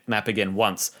beta map again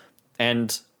once,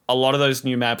 and a lot of those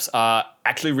new maps are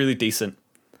actually really decent.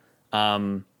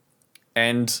 And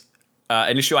an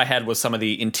issue I had was some of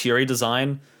the interior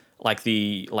design, like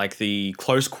the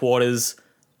close quarters,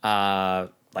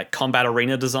 like combat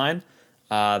arena design.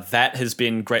 That has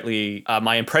been greatly.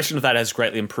 My impression of that has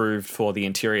greatly improved for the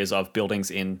interiors of buildings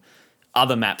in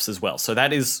other maps as well. So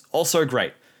that is also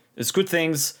great. There's good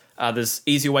things. There's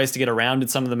easier ways to get around in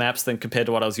some of the maps than compared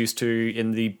to what I was used to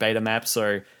in the beta map.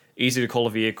 So easy to call a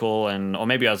vehicle, or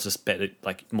maybe I was just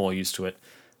more used to it.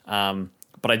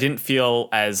 But I didn't feel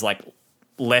as like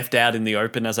left out in the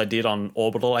open as I did on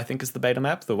Orbital, I think is the beta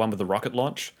map, the one with the rocket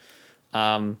launch.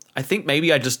 I think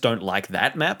maybe I just don't like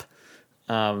that map.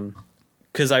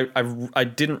 Because I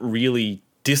didn't really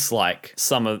dislike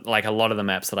a lot of the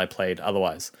maps that I played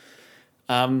otherwise.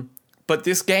 But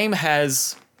this game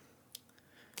has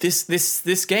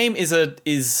this game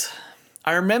is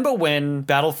I remember when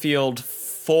Battlefield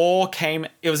 4 came.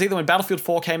 It was either when Battlefield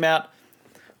 4 came out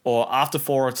or after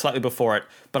 4 or slightly before it.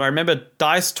 But I remember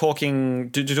DICE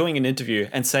doing an interview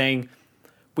and saying,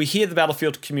 we hear the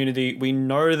Battlefield community. We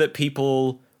know that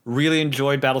people really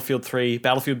enjoyed Battlefield 3,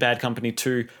 Battlefield Bad Company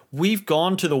 2. We've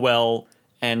gone to the well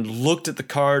and looked at the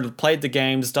code, played the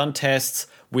games, done tests.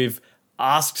 We've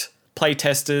asked play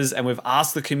testers and we've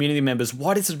asked the community members,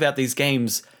 what is it about these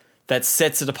games that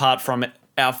sets it apart from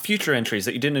our future entries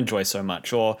that you didn't enjoy so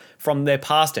much or from their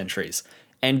past entries?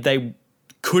 And they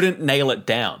couldn't nail it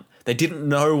down. They didn't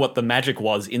know what the magic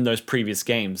was in those previous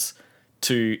games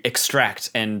to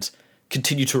extract and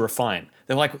continue to refine.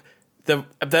 They're like, they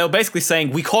were basically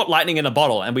saying, we caught lightning in a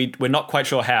bottle and we're not quite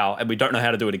sure how, and we don't know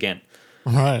how to do it again.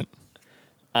 Right.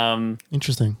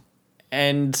 Interesting.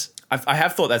 And I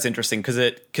have thought that's interesting because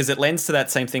it lends to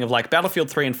that same thing of like Battlefield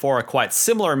 3 and 4 are quite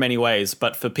similar in many ways,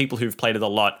 but for people who've played it a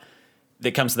lot,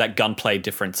 there comes to that gunplay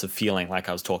difference of feeling like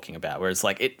I was talking about, where it's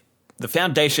like the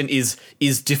foundation is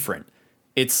different.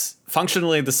 It's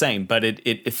functionally the same, but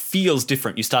it feels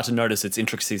different. You start to notice its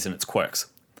intricacies and its quirks.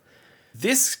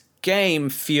 This game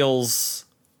feels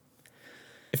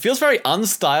very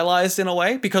unstylized in a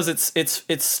way because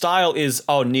its style is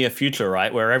near future,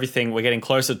 right? Where we're getting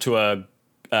closer to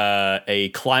a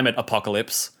climate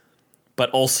apocalypse, but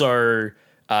also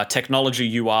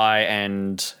technology UI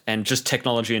and just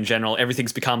technology in general.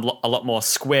 Everything's become a lot more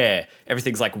square.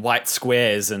 Everything's like white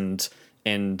squares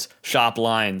and sharp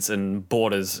lines and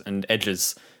borders and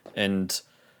edges and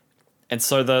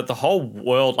so the whole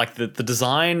world, like the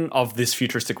design of this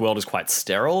futuristic world is quite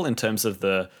sterile in terms of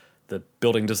the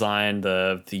building design,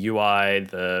 the UI,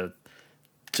 the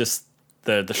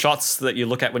shots that you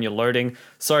look at when you're loading.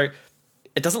 So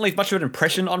it doesn't leave much of an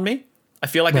impression on me. I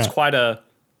feel like it's quite a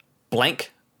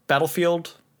blank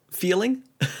Battlefield feeling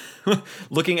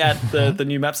looking at the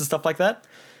new maps and stuff like that.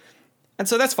 And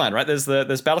so that's fine, right? There's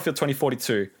Battlefield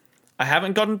 2042. I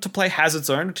haven't gotten to play Hazard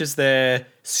Zone, which is their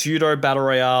pseudo battle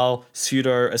royale,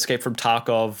 pseudo Escape from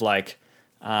Tarkov, like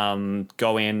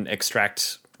go in,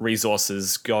 extract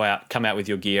resources, come out with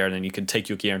your gear, and then you can take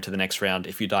your gear into the next round.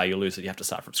 If you die, you lose it. You have to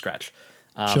start from scratch.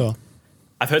 Sure.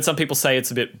 I've heard some people say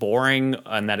it's a bit boring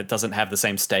and that it doesn't have the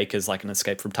same stake as like an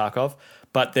Escape from Tarkov.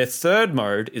 But their third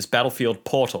mode is Battlefield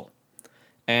Portal.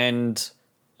 And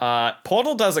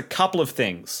Portal does a couple of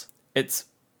things.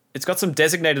 It's got some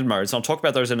designated modes, and I'll talk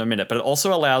about those in a minute, but it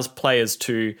also allows players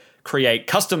to create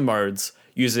custom modes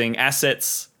using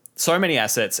assets, so many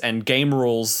assets, and game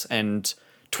rules and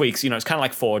tweaks. You know, it's kind of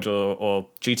like Forge or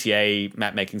GTA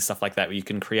map making, stuff like that, where you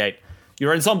can create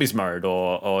your own zombies mode,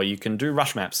 or you can do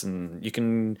rush maps, and you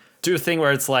can do a thing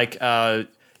where it's like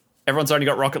everyone's only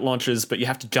got rocket launchers, but you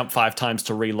have to jump 5 times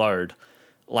to reload.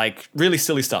 Like really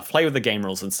silly stuff. Play with the game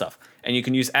rules and stuff. And you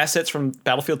can use assets from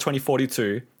Battlefield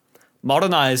 2042,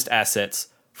 modernized assets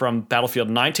from Battlefield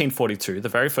 1942, the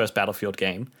very first Battlefield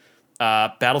game,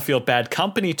 Battlefield Bad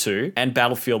Company 2, and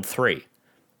Battlefield 3.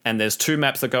 And there's 2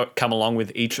 maps that come along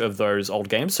with each of those old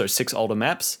games, so 6 older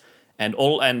maps, and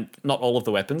not all of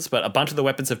the weapons, but a bunch of the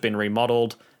weapons have been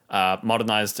remodeled,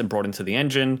 modernized, and brought into the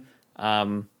engine.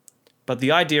 But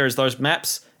the idea is those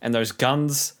maps and those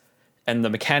guns and the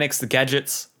mechanics, the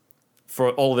gadgets for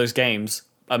all of those games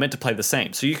are meant to play the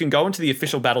same. So you can go into the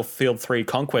official Battlefield 3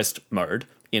 Conquest mode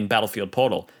in Battlefield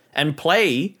Portal and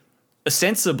play,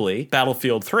 ostensibly,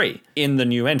 Battlefield 3 in the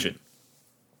new engine.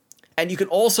 And you can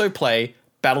also play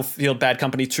Battlefield Bad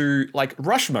Company 2 like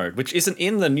Rush mode, which isn't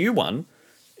in the new one,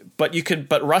 but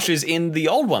Rush is in the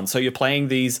old one. So you're playing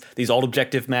these old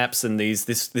objective maps and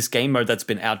this game mode that's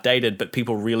been outdated, but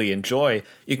people really enjoy.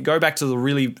 You can go back to the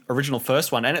really original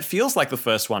first one, and it feels like the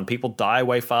first one. People die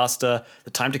way faster.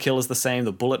 The time to kill is the same.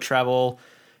 The bullet travel.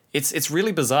 It's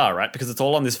really bizarre, right? Because it's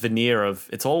all on this veneer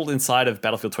it's all inside of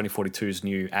Battlefield 2042's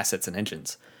new assets and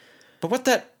engines. But what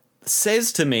that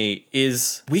says to me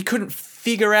is we couldn't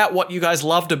figure out what you guys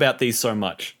loved about these so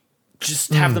much.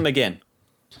 Just have them again.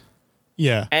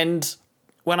 Yeah. And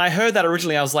when I heard that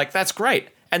originally, I was like, that's great.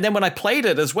 And then when I played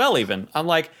it as well, even, I'm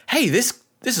like, hey, this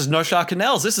is No Shark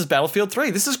Canals. This is Battlefield 3.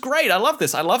 This is great. I love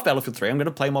this. I love Battlefield 3. I'm going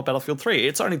to play more Battlefield 3.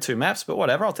 It's only 2 maps, but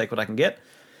whatever. I'll take what I can get.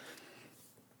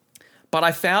 But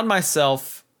I found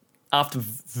myself, after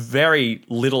very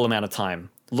little amount of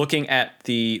time, looking at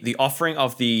the offering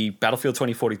of the Battlefield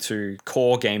 2042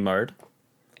 core game mode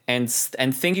and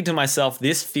thinking to myself,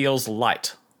 this feels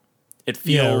light. It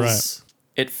feels...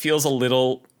 It feels a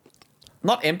little,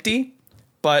 not empty,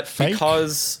 but fake?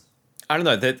 Because, I don't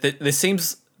know,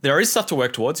 there is stuff to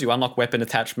work towards. You unlock weapon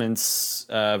attachments,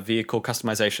 vehicle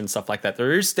customization, stuff like that.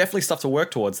 There is definitely stuff to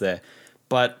work towards there,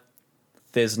 but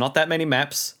there's not that many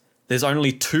maps. There's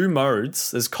only 2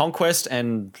 modes. There's Conquest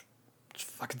and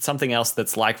fucking something else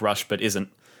that's like Rush but isn't.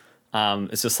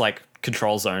 It's just like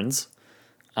control zones.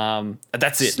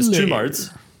 That's it. There's 2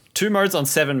 modes. 2 modes on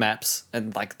 7 maps,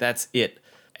 and like that's it.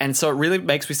 And so it really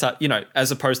makes me start, as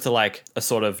opposed to like a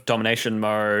sort of domination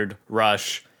mode,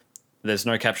 Rush, there's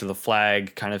no capture the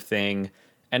flag kind of thing.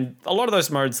 And a lot of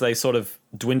those modes, they sort of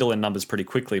dwindle in numbers pretty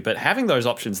quickly. But having those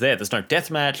options there's no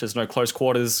deathmatch, there's no close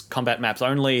quarters, combat maps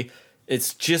only.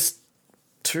 It's just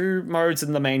 2 modes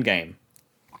in the main game.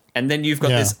 And then you've got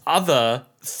this other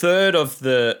third of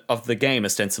the game,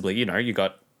 ostensibly. You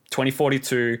got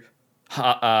 2042,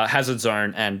 Hazard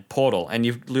Zone, and Portal. And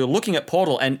you're looking at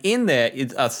Portal, and in there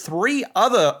are 3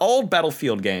 other old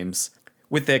Battlefield games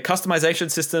with their customization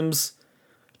systems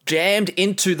jammed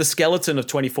into the skeleton of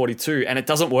 2042, and it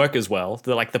doesn't work as well.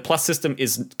 The plus system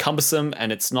is cumbersome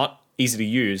and it's not easy to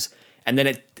use. And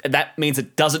then that means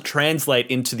it doesn't translate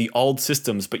into the old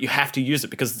systems, but you have to use it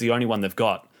because it's the only one they've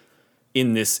got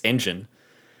in this engine.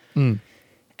 And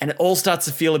it all starts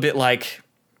to feel a bit like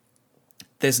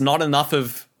there's not enough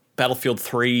of Battlefield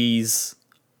 3's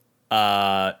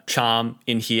charm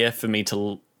in here for me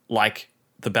to like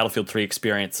the Battlefield 3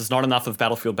 experience. There's not enough of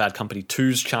Battlefield Bad Company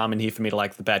 2's charm in here for me to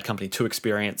like the Bad Company 2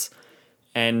 experience.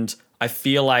 And I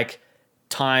feel like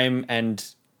time and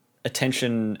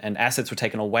attention and assets were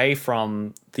taken away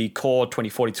from the core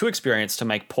 2042 experience to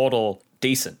make Portal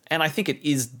decent. And I think it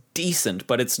is decent,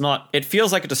 but it's not. It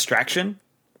feels like a distraction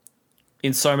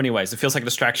in so many ways. It feels like a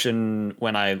distraction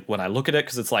when I look at it,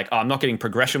 because it's like, oh, I'm not getting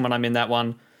progression when I'm in that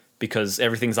one because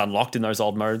everything's unlocked in those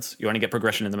old modes. You only get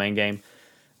progression in the main game.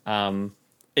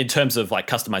 In terms of like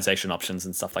customization options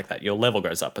and stuff like that, your level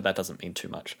goes up, but that doesn't mean too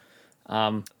much.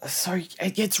 So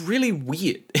it's really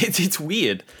weird. It's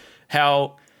weird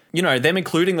how, them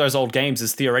including those old games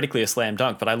is theoretically a slam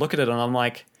dunk, but I look at it and I'm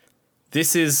like,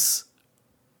 this is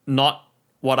not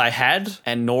what I had,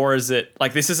 and nor is it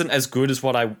like, this isn't as good as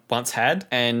what I once had.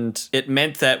 And it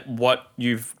meant that what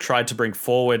you've tried to bring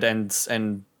forward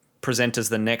and present as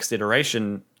the next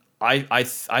iteration, I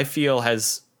feel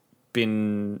has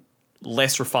been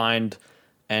less refined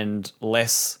and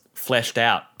less fleshed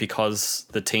out because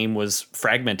the team was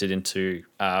fragmented into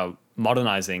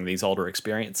modernizing these older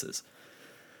experiences.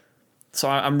 So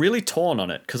I'm really torn on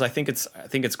it because I think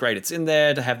it's great. It's in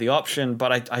there to have the option,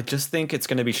 but I just think it's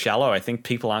going to be shallow. I think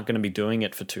people aren't going to be doing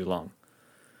it for too long,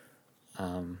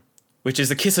 which is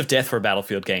the kiss of death for a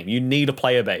Battlefield game. You need a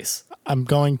player base. I'm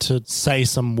going to say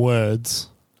some words.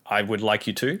 I would like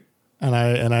you to. And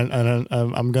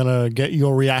I'm gonna get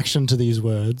your reaction to these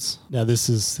words. Now, this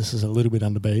is a little bit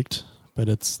underbaked, but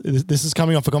this is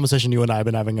coming off a conversation you and I have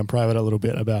been having in private a little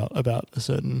bit about a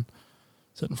certain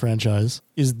franchise.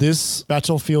 Is this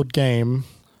Battlefield game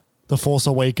the Force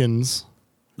Awakens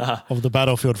of the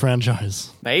Battlefield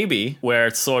franchise? Maybe, where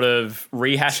it's sort of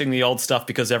rehashing the old stuff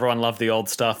because everyone loved the old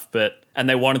stuff, and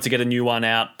they wanted to get a new one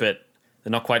out, but they're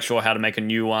not quite sure how to make a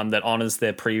new one that honors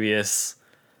their previous.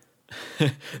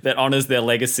 That honors their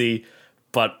legacy,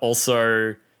 but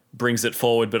also brings it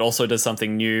forward, but also does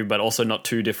something new, but also not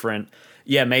too different.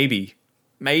 Yeah, maybe.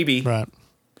 Right.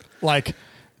 Like,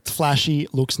 it's flashy,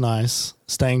 looks nice.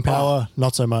 Staying power,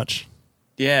 not so much.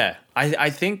 Yeah, I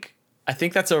think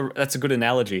that's a good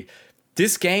analogy.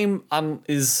 This game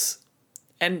is,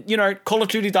 and Call of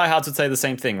Duty diehards would say the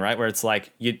same thing, right? Where it's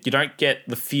like you don't get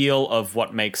the feel of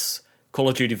what makes Call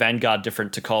of Duty Vanguard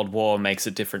different to Cold War, makes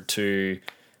it different to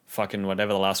fucking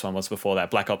whatever the last one was before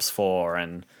that, Black Ops 4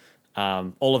 and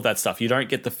all of that stuff. You don't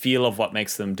get the feel of what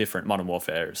makes them different. Modern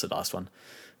Warfare is the last one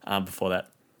before that.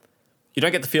 You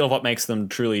don't get the feel of what makes them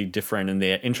truly different in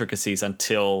their intricacies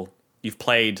until you've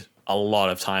played a lot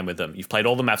of time with them. You've played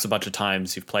all the maps a bunch of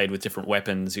times. You've played with different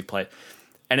weapons. You've played,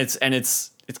 and it's kind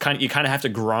of, you kind of have to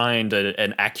grind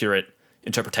an accurate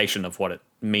interpretation of what it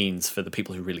means for the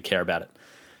people who really care about it.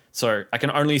 So I can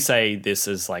only say this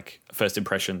as like first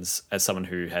impressions as someone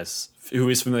who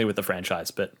is familiar with the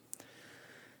franchise, but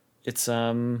it's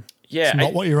It's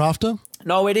not what you're after?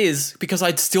 No, it is, because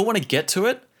I still want to get to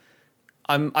it.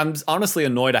 I'm honestly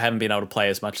annoyed I haven't been able to play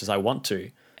as much as I want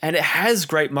to. And it has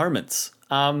great moments.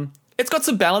 It's got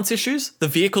some balance issues. The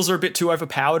vehicles are a bit too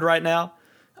overpowered right now.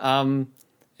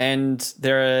 And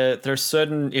there are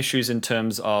certain issues in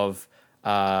terms of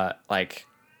there's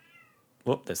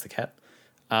the cat.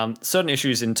 Certain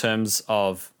issues in terms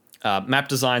of map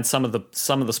design. Some of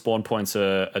the spawn points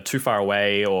are too far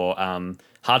away or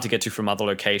hard to get to from other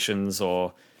locations,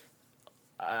 or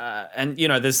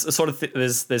there's a sort of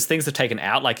there's things that are taken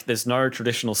out. Like there's no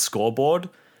traditional scoreboard,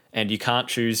 and you can't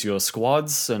choose your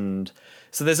squads, and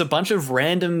so there's a bunch of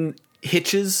random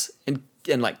hitches and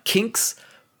like kinks.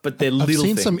 But they're little things.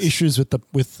 I've seen some issues with the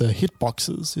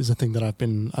hitboxes. Is a thing that I've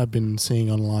been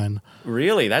seeing online.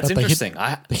 Really, that's interesting.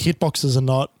 The hitboxes are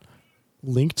not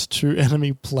linked to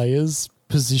enemy players'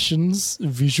 positions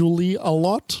visually a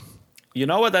lot. You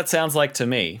know what that sounds like to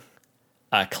me?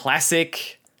 A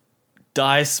classic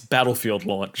DICE Battlefield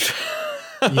launch.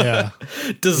 Yeah,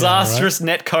 disastrous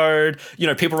netcode.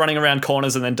 People running around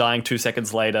corners and then dying 2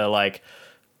 seconds later.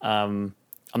 I'm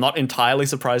not entirely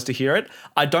surprised to hear it.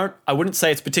 I wouldn't say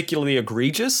it's particularly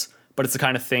egregious, but it's the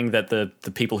kind of thing that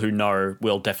the people who know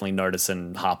will definitely notice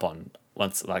and harp on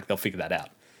once, they'll figure that out.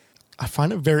 I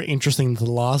find it very interesting.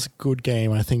 The last good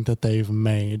game I think that they've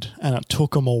made, and it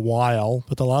took them a while,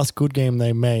 but the last good game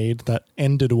they made that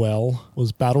ended well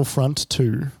was Battlefront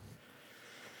 2.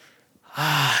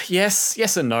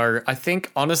 Yes and no. I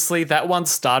think honestly that one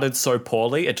started so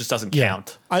poorly it just doesn't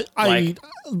count. I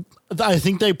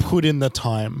think they put in the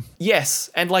time. Yes,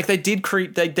 and like they did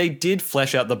they did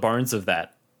flesh out the bones of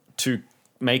that to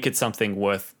make it something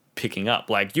worth picking up.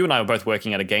 Like you and I were both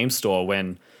working at a game store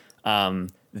when was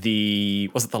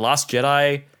it the Last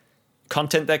Jedi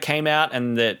content that came out,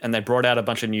 and they brought out a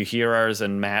bunch of new heroes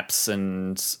and maps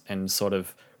and sort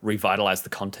of revitalized the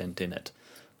content in it.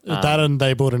 That and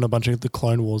they brought in a bunch of the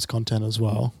Clone Wars content as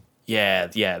well. Yeah,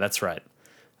 that's right.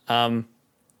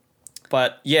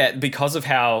 But yeah, because of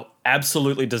how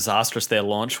absolutely disastrous their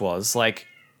launch was, like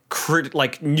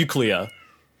nuclear,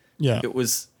 it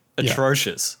was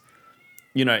atrocious.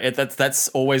 You know, that's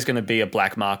always going to be a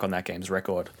black mark on that game's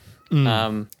record.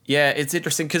 It's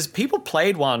interesting because people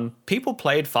played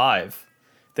 5,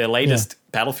 their latest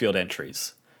Battlefield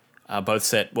entries, both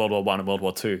set World War I and World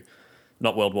War II.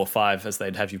 Not World War V, as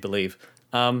they'd have you believe.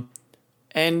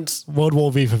 And World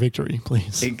War V for victory,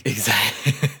 please.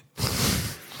 Exactly.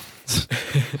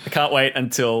 I can't wait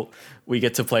until we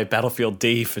get to play Battlefield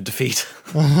D for defeat.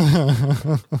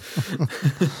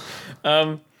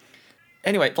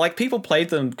 Anyway, like people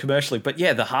played them commercially, but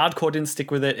yeah, the hardcore didn't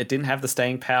stick with it. It didn't have the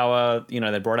staying power. You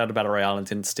know, they brought out a Battle Royale and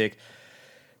didn't stick.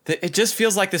 It just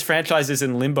feels like this franchise is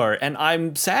in limbo, and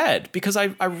I'm sad because I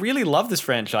really love this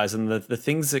franchise and the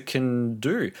things it can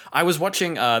do. I was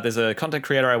watching, there's a content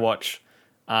creator I watch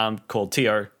called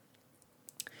Tio,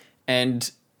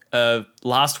 and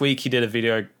last week he did a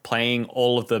video playing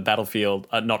all of the Battlefield,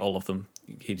 not all of them.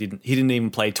 He didn't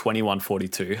even play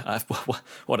 2142.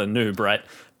 What a noob, right?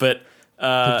 But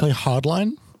Did he play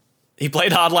Hardline? He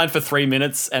played Hardline for 3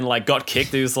 minutes and like got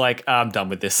kicked. He was like, I'm done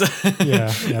with this.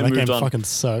 Yeah, that game fucking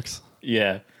sucks.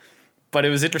 Yeah. But it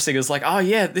was interesting. It was like, oh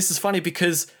yeah, this is funny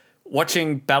because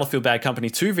watching Battlefield Bad Company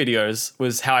 2 videos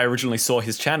was how I originally saw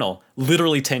his channel.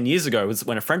 Literally 10 years ago was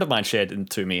when a friend of mine shared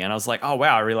it to me. And I was like, oh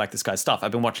wow, I really like this guy's stuff.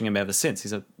 I've been watching him ever since.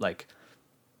 He's I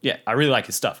really like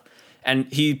his stuff. And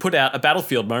he put out a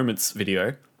Battlefield Moments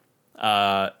video.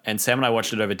 And Sam and I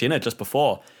watched it over dinner just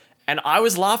before. And I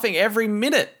was laughing every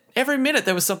minute. Every minute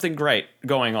there was something great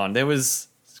going on. There was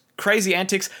crazy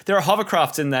antics. There are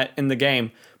hovercrafts in the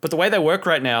game, but the way they work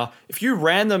right now, if you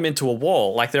ran them into a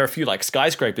wall, like there are a few like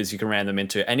skyscrapers you can ran them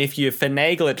into, and if you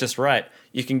finagle it just right,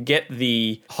 you can get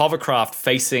the hovercraft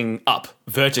facing up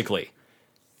vertically.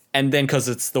 And then because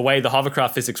it's the way the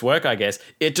hovercraft physics work, I guess,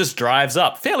 it just drives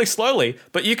up fairly slowly,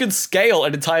 but you can scale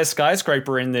an entire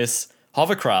skyscraper in this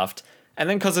hovercraft. And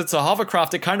then because it's a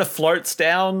hovercraft, it kind of floats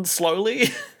down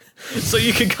slowly. So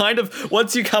you can kind of,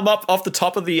 once you come up off the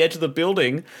top of the edge of the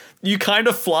building, you kind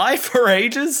of fly for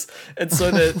ages. And so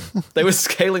they were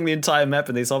scaling the entire map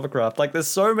in these hovercraft. Like there's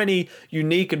so many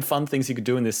unique and fun things you could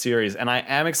do in this series. And I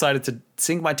am excited to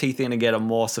sink my teeth in and get a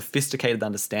more sophisticated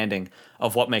understanding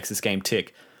of what makes this game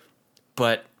tick.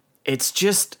 But it's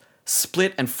just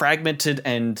split and fragmented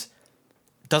and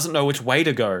doesn't know which way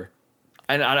to go.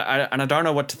 And I don't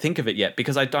know what to think of it yet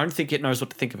because I don't think it knows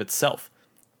what to think of itself.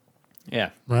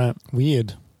 Yeah. Right.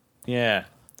 Weird. Yeah.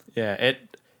 It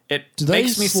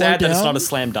makes me sad that it's not a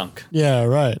slam dunk. Yeah,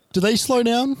 right. Do they slow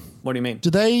down? What do you mean?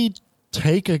 Do they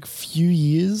take a few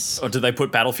years? Or do they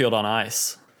put Battlefield on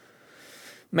ice?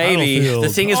 Maybe. The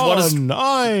thing is,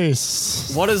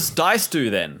 what does DICE do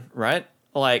then, right?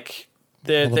 Like,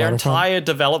 their entire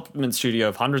development studio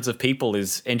of hundreds of people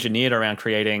is engineered around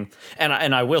creating, and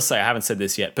I will say, I haven't said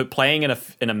this yet, but playing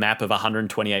in a map of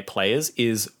 128 players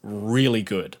is really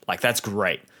good. Like, that's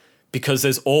great. Because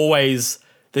there's always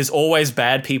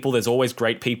bad people, there's always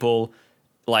great people.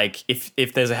 Like,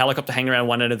 if there's a helicopter hanging around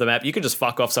one end of the map, you can just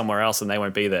fuck off somewhere else and they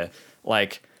won't be there.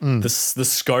 Like, the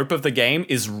scope of the game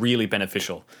is really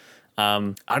beneficial.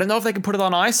 I don't know if they can put it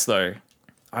on ice, though.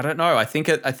 I don't know. I think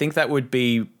that would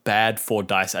be bad for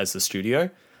DICE as the studio.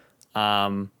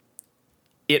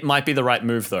 It might be the right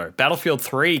move, though. Battlefield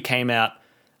 3 came out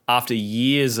after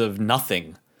years of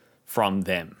nothing from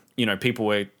them. You know, people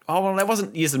were, there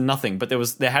wasn't years of nothing, but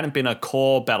there hadn't been a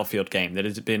core Battlefield game. There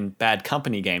had been Bad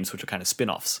Company games, which are kind of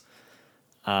spin-offs.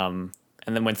 And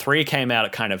then when 3 came out,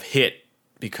 it kind of hit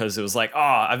because it was like,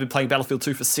 I've been playing Battlefield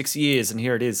 2 for 6 years, and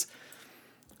here it is.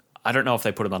 I don't know if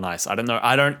they put it on ice. I don't know.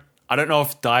 I don't know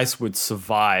if DICE would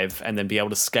survive and then be able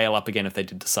to scale up again if they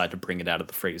did decide to bring it out of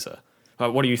the freezer.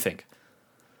 What do you think?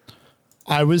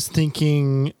 I was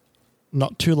thinking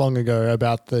not too long ago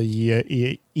about the year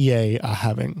EA are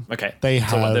having. Okay.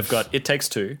 They've got It Takes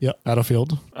Two. Yep,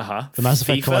 Battlefield. Uh-huh. The Mass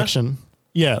Effect collection.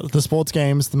 Yeah, the sports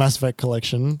games, the Mass Effect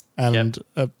collection, and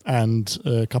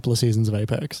a couple of seasons of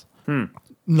Apex.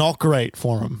 Not great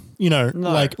for them. No.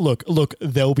 Like, look,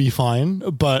 they'll be fine.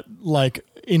 But like,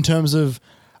 in terms of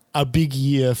a big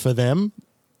year for them,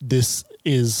 this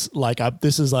is like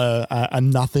a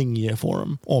nothing year for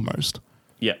them almost.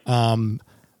 Yeah.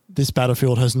 This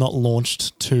Battlefield has not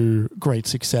launched to great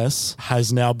success,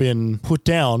 has now been put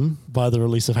down by the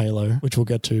release of Halo, which we'll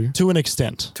get to an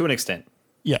extent. To an extent.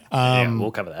 Yeah. Yeah,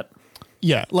 we'll cover that.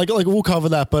 Yeah, like we'll cover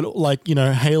that, but like,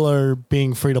 Halo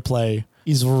being free to play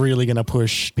is really going to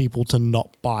push people to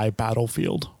not buy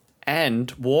Battlefield. And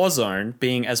Warzone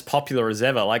being as popular as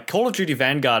ever. Like, Call of Duty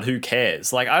Vanguard, who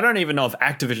cares? Like, I don't even know if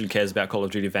Activision cares about Call of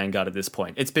Duty Vanguard at this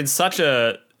point. It's been such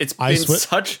a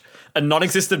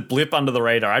non-existent blip under the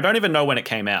radar. I don't even know when it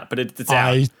came out, but it's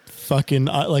out.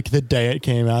 Like the day it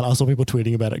came out, I saw people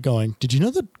tweeting about it going, did you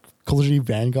know that Call of Duty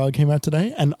Vanguard came out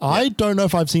today? And I don't know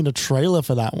if I've seen a trailer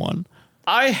for that one.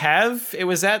 I have. It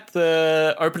was at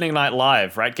the opening night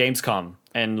live, right? Gamescom.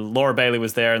 And Laura Bailey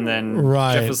was there, and then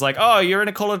Jeff was like, oh, you're in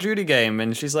a Call of Duty game.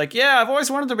 And she's like, yeah, I've always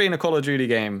wanted to be in a Call of Duty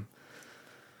game.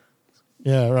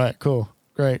 Yeah, right. Cool.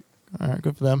 Great. All right,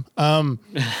 good for them. But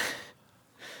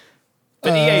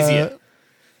EA's year.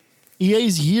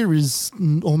 EA's year is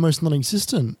almost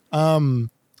non-existent.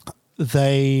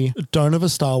 They don't have a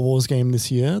Star Wars game this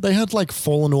year. They had like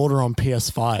Fallen Order on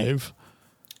PS5,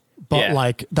 but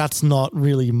like that's not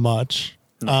really much.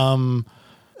 No.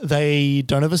 They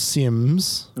don't have a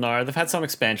Sims. No, they've had some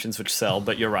expansions which sell,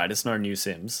 but you're right, it's no new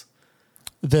Sims.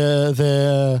 Their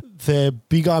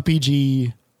big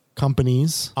RPG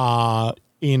companies are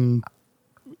in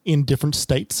different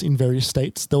states, in various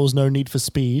states. There was no Need for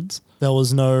Speeds. There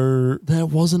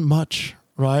wasn't much,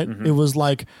 right? Mm-hmm. It was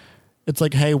like, it's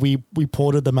like, hey, we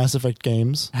ported the Mass Effect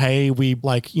games. Hey, we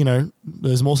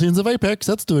there's more seasons of Apex.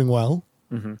 That's doing well.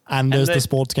 Mm-hmm. And there's the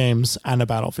sports games and a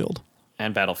Battlefield.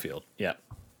 And Battlefield, yeah.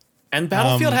 And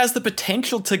Battlefield has the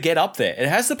potential to get up there. It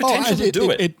has the potential to do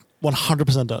it. It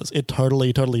 100% does. It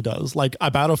totally does. Like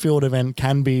a Battlefield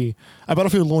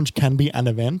launch can be an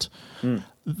event.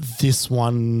 This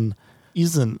one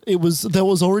isn't. There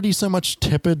was already so much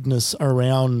tepidness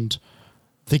around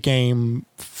the game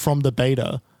from the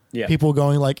beta. Yeah. People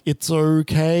going like, it's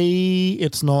okay.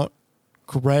 It's not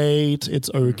great. It's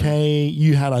okay. Mm-hmm.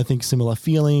 You had, I think, similar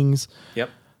feelings. Yep.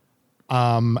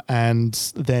 And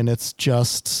then it's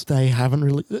just, they haven't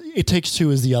really, It Takes Two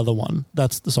is the other one.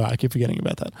 Sorry, I keep forgetting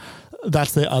about that.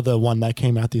 That's the other one that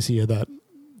came out this year that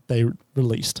they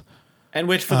released. And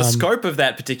which for the scope of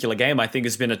that particular game, I think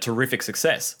has been a terrific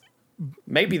success.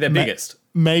 Maybe their biggest.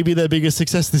 Maybe their biggest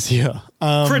success this year.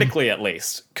 Critically, at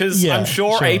least. Because I'm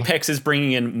sure Apex is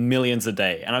bringing in millions a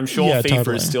day. And I'm sure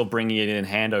FIFA is still bringing it in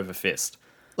hand over fist.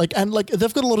 They've got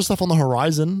a lot of stuff on the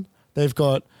horizon. They've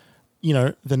got,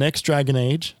 the next Dragon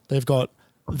Age. They've got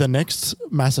the next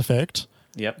Mass Effect.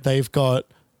 Yep. They've got,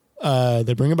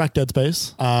 they're bringing back Dead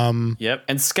Space. Yep.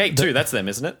 And Skate too. That's them,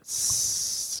 isn't it?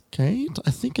 Skate?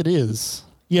 I think it is.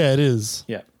 Yeah, it is.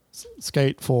 Yeah.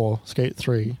 Skate 4, Skate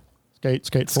 3. Skate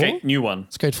 4? Skate, new one.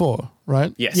 Skate 4,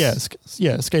 right? Yes.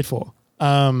 Yeah, Skate 4.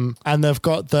 And they've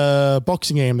got the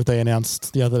boxing game that they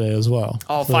announced the other day as well.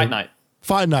 Oh, Fight Night.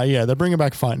 Fight Night, yeah. They're bringing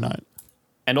back Fight Night.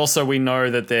 And also we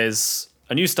know that there's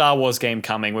a new Star Wars game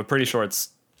coming. We're pretty sure it's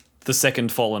the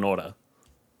second Fallen Order.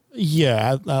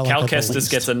 Yeah. Cal Kestis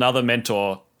gets another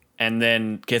mentor and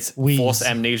then gets Force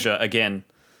amnesia again.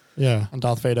 Yeah, and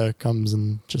Darth Vader comes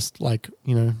and just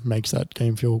makes that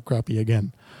game feel crappy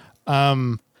again.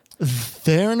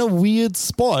 They're in a weird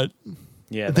spot.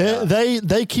 Yeah,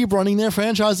 they keep running their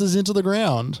franchises into the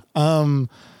ground. And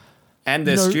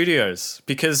their studios,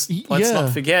 because let's not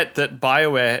forget that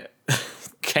BioWare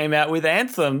came out with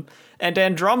Anthem and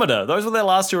Andromeda. Those were their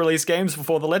last two released games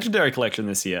before the Legendary Collection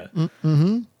this year.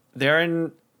 Mm-hmm. They're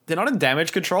not in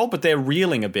damage control, but they're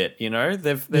reeling a bit.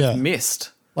 They've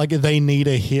missed. Like they need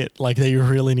a hit. Like they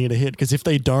really need a hit, because if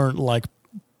they don't,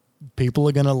 people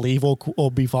are gonna leave or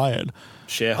be fired.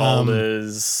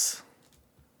 Shareholders.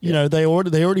 They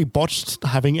already botched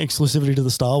having exclusivity to the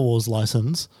Star Wars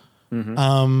license.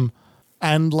 Mm-hmm.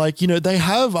 And they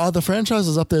have other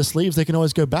franchises up their sleeves they can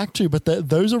always go back to, but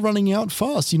those are running out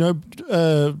fast.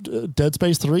 Dead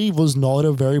Space 3 was not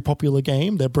a very popular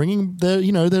game. They're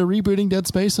rebooting Dead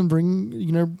Space and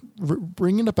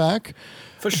bringing it back.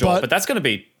 For sure, but that's going to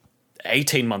be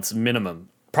 18 months minimum,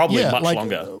 probably much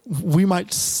longer. We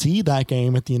might see that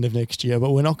game at the end of next year,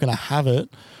 but we're not going to have it.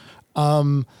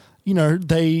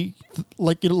 They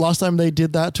last time they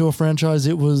did that to a franchise,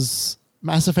 it was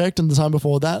Mass Effect, and the time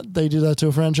before that, they did that to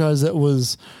a franchise that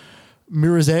was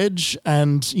Mirror's Edge,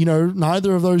 and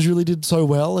neither of those really did so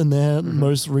well in their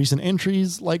most recent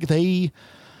entries. Like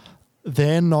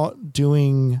they're not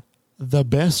doing the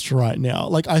best right now.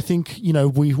 Like I think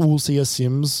we will see a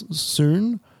Sims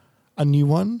soon, a new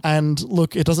one. And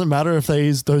look, it doesn't matter if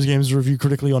those games review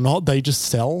critically or not. They just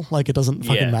sell. Like it doesn't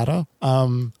fucking matter. I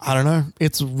don't know.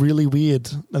 It's really weird.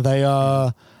 They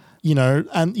are.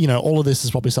 All of this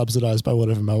is probably subsidized by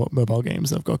whatever mobile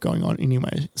games they've got going on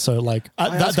anyway. So like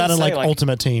that and like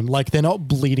Ultimate Team, like they're not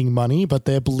bleeding money, but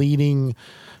they're bleeding.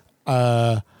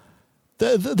 They're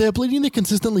bleeding the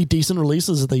consistently decent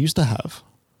releases that they used to have.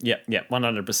 Yeah,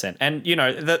 100%. And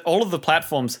all of the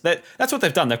platforms that's what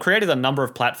they've done. They've created a number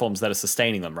of platforms that are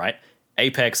sustaining them, right?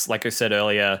 Apex, like I said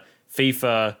earlier,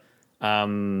 FIFA,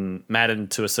 Madden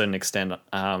to a certain extent.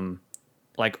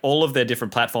 Like all of their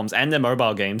different platforms and their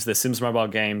mobile games, their Sims mobile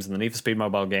games and the Need for Speed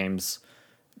mobile games,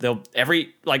 they'll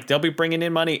be bringing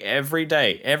in money every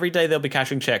day. Every day they'll be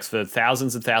cashing checks for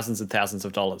thousands and thousands and thousands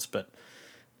of dollars. But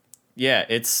yeah,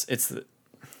 it's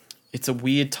a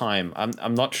weird time.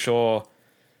 I'm not sure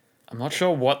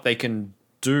what they can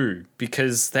do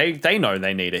because they know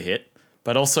they need a hit,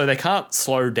 but also they can't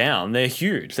slow down. They're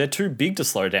huge. They're too big to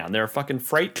slow down. They're a fucking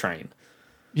freight train.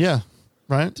 Yeah,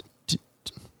 right.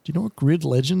 Do you know what Grid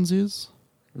Legends is?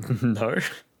 No.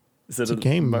 Is it a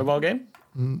game. Mobile game?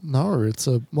 No, no.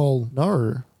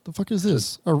 The fuck is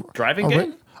this? Driving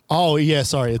game? Oh, yeah,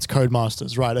 sorry. It's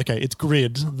Codemasters. Right, okay. It's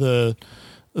Grid, the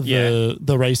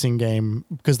racing game,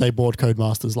 because they bought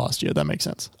Codemasters last year. That makes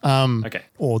sense. Okay.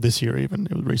 Or this year even.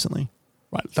 It was recently.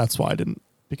 Right, that's why I didn't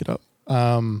pick it up.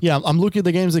 I'm looking at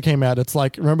the games that came out. It's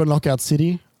like, remember Knockout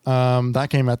City? That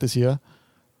came out this year.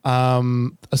 A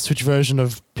Switch version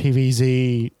of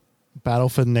PvZ, Battle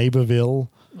for Neighborville,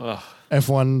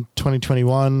 F1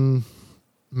 2021,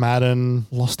 Madden,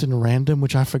 Lost in Random,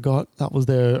 which I forgot. That was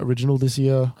their original this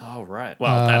year. Oh, right.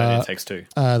 Well, that and It Takes Two.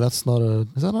 That's not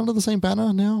is that under the same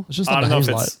banner now? It's just I under don't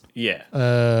know if Hazelight.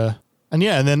 Yeah.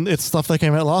 And then it's stuff that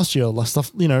came out last year. Like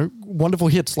stuff, wonderful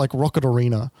hits like Rocket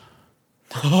Arena.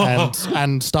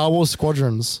 and Star Wars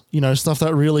Squadrons, stuff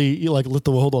that really lit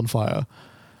the world on fire.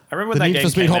 I remember when the that Need game for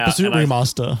Speed came Hot out Pursuit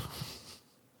remaster.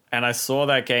 And I saw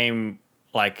that game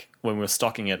like when we were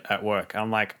stocking it at work. And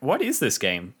I'm like, what is this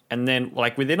game? And then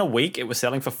like within a week it was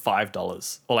selling for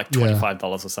 $5 or like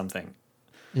 $25 or something.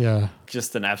 Yeah.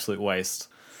 Just an absolute waste.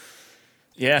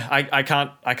 Yeah, I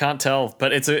can't tell,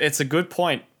 but it's a good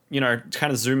point.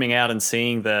 Kind of zooming out and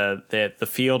seeing the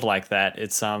field like that, it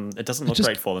doesn't look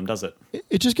great for them, does it?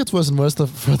 It just gets worse and worse the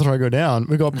further I go down.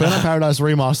 We got Burnout Paradise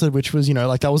Remastered, which was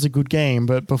that was a good game,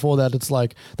 but before that, it's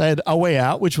like they had A Way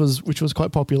Out, which was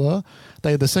quite popular.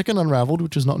 They had the second Unraveled,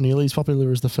 which was not nearly as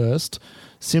popular as the first.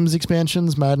 Sims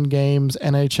expansions, Madden games,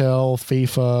 NHL,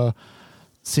 FIFA,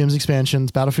 Sims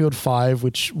expansions, Battlefield 5,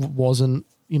 which wasn't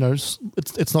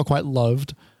it's not quite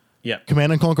loved. Yeah.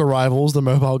 Command and Conquer Rivals, the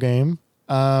mobile game.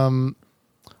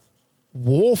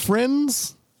 War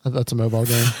Friends, that's a mobile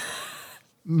game.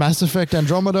 Mass Effect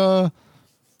Andromeda,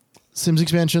 Sims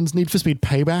expansions, Need for Speed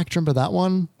Payback. Do you remember that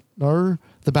one? No.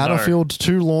 The Battlefield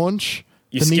 2 launch.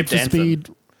 You the Need skipped for Anthem. Speed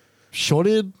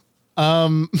Shorted.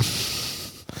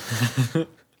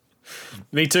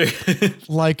 Me too.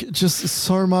 Just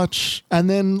so much. And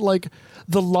then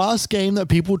the last game that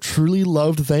people truly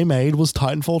loved they made was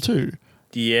Titanfall 2.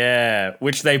 Yeah,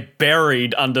 which they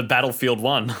buried under Battlefield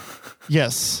 1.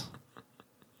 Yes.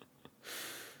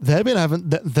 They've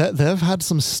had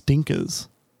some stinkers.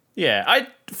 Yeah,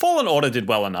 Fallen Order did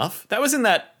well enough. That was in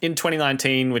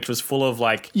 2019, which was full of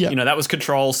that was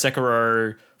Control,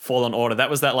 Sekiro, Fallen Order. That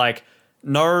was that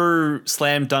no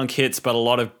slam dunk hits, but a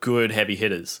lot of good heavy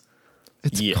hitters.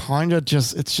 It's kind of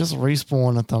it's just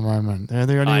Respawn at the moment. They're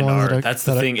the only ones that that's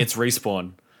the thing. It's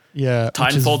Respawn. Yeah.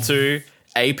 Titanfall 2,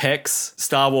 Apex,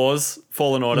 Star Wars,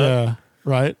 Fallen Order. Yeah,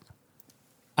 right.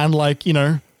 And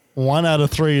 1 out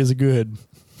of 3 is good.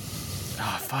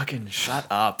 Oh, fucking shut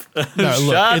up. No,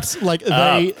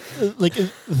 look,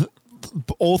 it's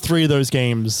all 3 of those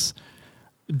games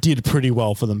did pretty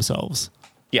well for themselves.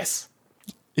 Yes.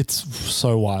 It's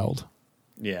so wild.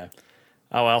 Yeah.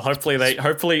 Oh well, hopefully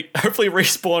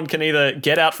Respawn can either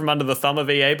get out from under the thumb of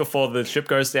EA before the ship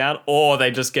goes down, or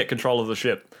they just get control of the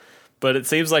ship. But it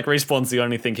seems like Respawn's the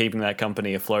only thing keeping that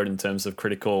company afloat in terms of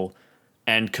critical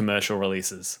and commercial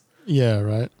releases. Yeah,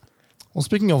 right. Well,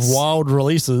 speaking of wild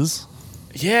releases.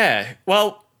 Yeah.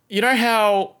 Well, you know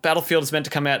how Battlefield is meant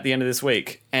to come out at the end of this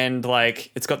week, and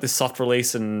it's got this soft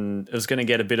release, and it was going to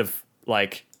get a bit of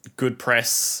good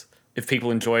press if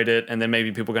people enjoyed it, and then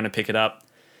maybe people are going to pick it up.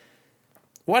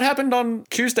 What happened on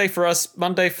Tuesday for us,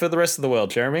 Monday for the rest of the world,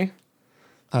 Jeremy?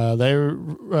 They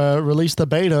released the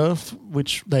beta,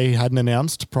 which they hadn't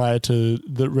announced prior to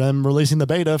them releasing the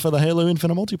beta for the Halo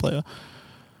Infinite multiplayer.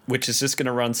 Which is just going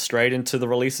to run straight into the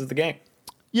release of the game.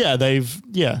 Yeah, they've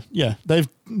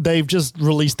just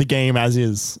released the game as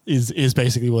is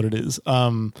basically what it is.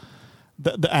 And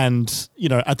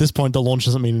at this point the launch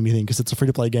doesn't mean anything because it's a free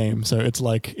to play game. So it's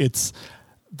like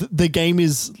the game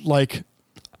is like,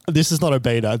 this is not a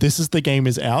beta. This is the game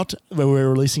is out where we're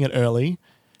releasing it early.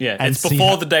 Yeah, it's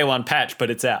before the day one patch, but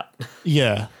it's out.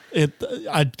 Yeah,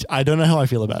 I don't know how I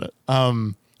feel about it.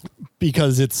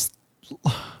 Because it's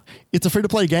a free to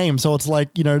play game, so it's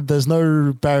like, there's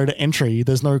no barrier to entry,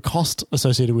 there's no cost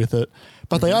associated with it,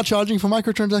 but they are charging for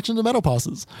microtransactions and battle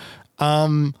passes.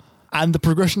 And the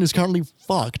progression is currently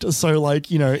fucked. So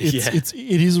like,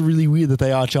 it is really weird that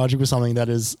they are charging for something that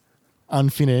is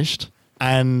unfinished.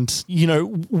 And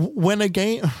when a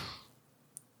game.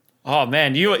 Oh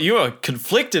man, you are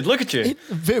conflicted. Look at you.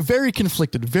 Very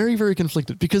conflicted. Very, very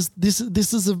conflicted. Because this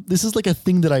is like a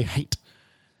thing that I hate.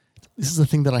 This is the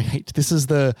thing that I hate. This is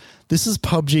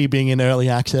PUBG being in early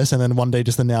access and then one day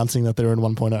just announcing that they're in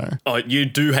 1.0. Oh, you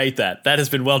do hate that. That has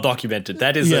been well documented.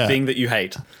 That is the thing that you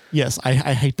hate. Yes, I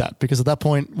hate that because at that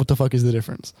point, what the fuck is the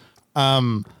difference?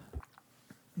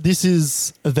 This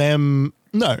is them.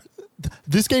 No,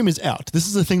 this game is out. This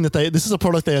is a thing this is a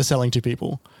product they are selling to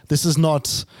people. This is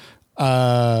not.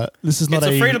 It's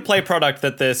a free-to-play product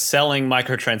that they're selling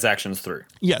microtransactions through.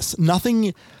 Yes,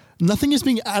 nothing is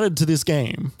being added to this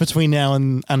game between now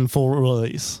and full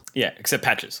release. Yeah, except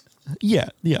patches. Yeah,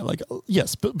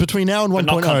 yes, but between now and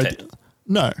 1.0.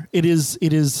 No, it is.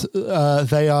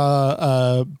 They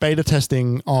are beta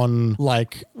testing on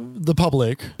like the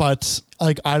public, but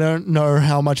like I don't know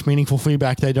how much meaningful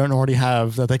feedback they don't already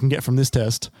have that they can get from this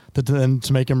test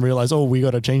to make them realize, oh, we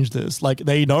got to change this. Like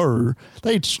they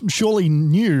surely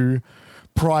knew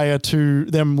prior to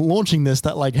them launching this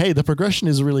that like, hey, the progression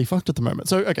is really fucked at the moment.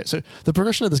 So the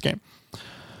progression of this game.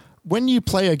 When you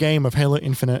play a game of Halo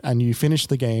Infinite and you finish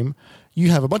the game,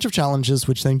 you have a bunch of challenges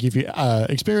which then give you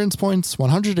experience points,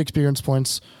 100 experience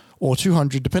points, or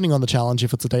 200, depending on the challenge,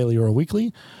 if it's a daily or a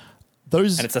weekly.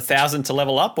 And it's 1,000 to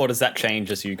level up, or does that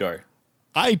change as you go?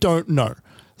 I don't know.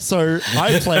 So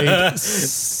I played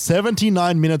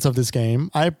 79 minutes of this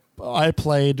game. I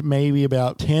played maybe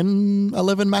about 10,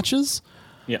 11 matches.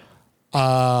 Yeah.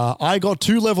 I got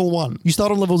to level 1. You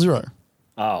start on level 0.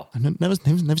 Oh. I've never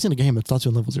seen a game that starts you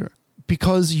on level 0.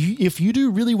 Because if you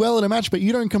do really well in a match, but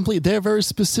you don't complete their very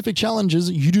specific challenges,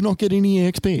 you do not get any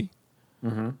EXP.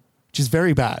 Mm-hmm. Which is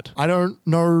very bad. I don't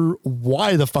know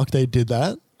why the fuck they did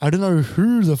that. I don't know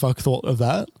who the fuck thought of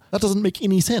that. That doesn't make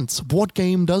any sense. What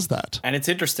game does that? And it's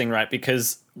interesting, right?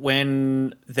 Because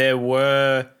when there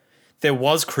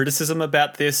was criticism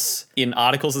about this in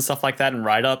articles and stuff like that and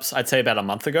write-ups, I'd say about a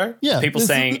month ago. Yeah, people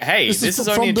saying, hey, this is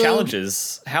only in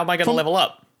challenges. How am I going to level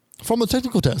up? From the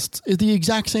technical tests, it's the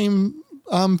exact same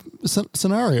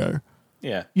scenario.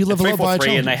 Yeah. You level up by a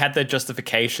challenge. And they had their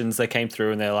justifications. They came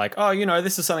through and they're like, oh,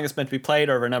 this is something that's meant to be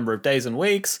played over a number of days and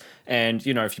weeks. And,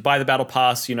 if you buy the battle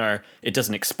pass, it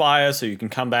doesn't expire, so you can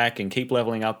come back and keep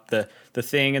leveling up the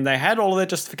thing. And they had all of their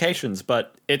justifications,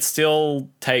 but it still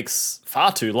takes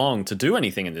far too long to do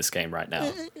anything in this game right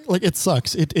now. Like, it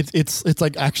sucks. It's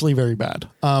like actually very bad.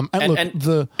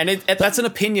 That's an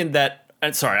opinion that,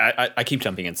 and sorry, I keep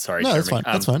jumping in. Sorry, no, Jeremy.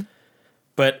 That's fine.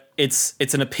 But it's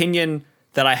an opinion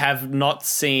that I have not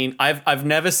seen. I've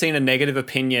never seen a negative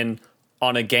opinion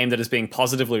on a game that is being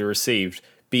positively received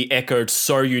be echoed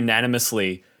so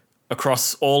unanimously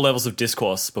across all levels of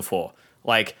discourse before.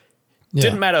 Like,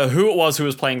 didn't matter who it was who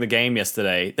was playing the game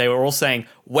yesterday. They were all saying,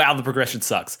 wow, the progression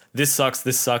sucks. This sucks,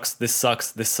 this sucks, this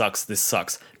sucks, this sucks, this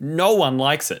sucks. No one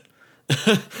likes it.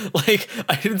 Like,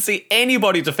 I didn't see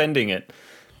anybody defending it.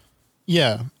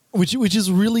 Yeah, which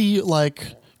is really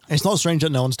like, it's not strange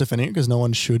that no one's defending it because no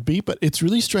one should be, but it's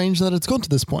really strange that it's gone to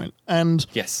this point. And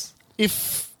yes,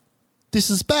 if this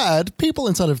is bad, people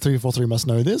inside of 343 must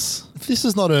know this. This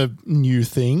is not a new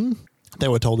thing. They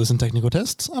were told this in technical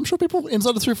tests. I'm sure people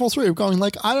inside of 343 are going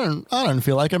like, I don't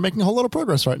feel like I'm making a whole lot of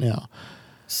progress right now.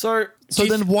 So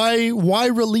then why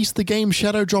release the game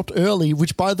Shadow dropped early,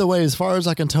 which, by the way, as far as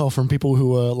I can tell from people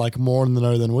who are like more in the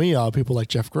know than we are, people like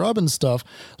Jeff Grubb and stuff,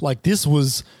 like this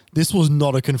was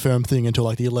not a confirmed thing until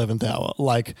like the 11th hour.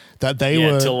 Like that they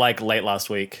were until like late last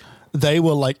week. They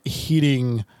were like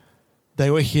hitting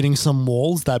some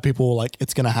walls that people were like,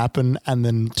 it's going to happen. And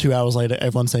then 2 hours later,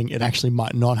 everyone's saying it actually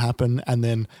might not happen. And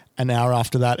then an hour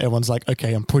after that, everyone's like,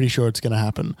 okay, I'm pretty sure it's going to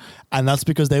happen. And that's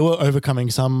because they were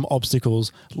overcoming some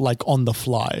obstacles like on the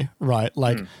fly, right?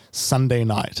 Like Sunday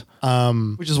night,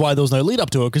 which is why there was no lead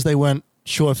up to it because they weren't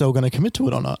sure if they were going to commit to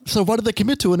it or not. So why did they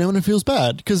commit to it and everyone feels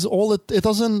bad? Because it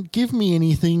doesn't give me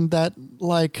anything that,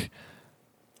 like,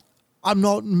 I'm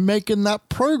not making that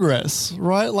progress,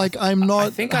 right? Like, I'm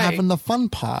not having the fun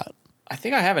part. I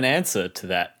think I have an answer to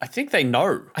that. I think they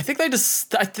know. I think they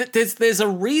just... there's a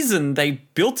reason they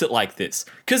built it like this.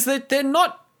 Because they're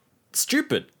not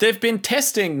stupid. They've been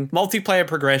testing multiplayer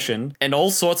progression and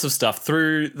all sorts of stuff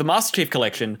through the Master Chief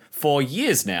Collection for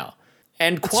years now.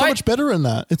 And it's so much better in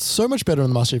that. It's so much better in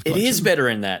the Master Chief Collection. It is better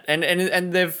in that.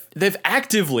 And they've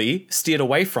actively steered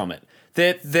away from it.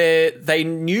 They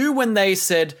knew when they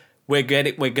said... We're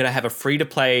going to have a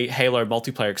free-to-play Halo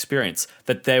multiplayer experience,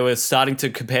 that they were starting to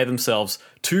compare themselves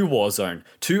to Warzone,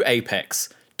 to Apex,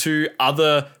 to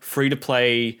other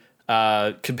free-to-play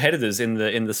competitors in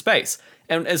the space.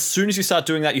 And as soon as you start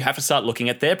doing that, you have to start looking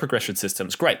at their progression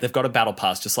systems. Great, they've got a battle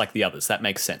pass just like the others. That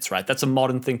makes sense, right? That's a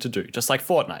modern thing to do, just like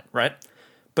Fortnite, right?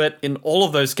 But in all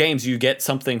of those games, you get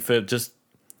something for just...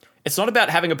 It's not about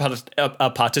having a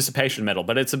participation medal,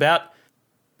 but it's about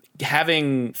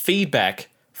having feedback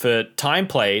for time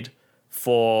played,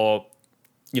 for,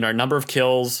 number of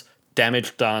kills,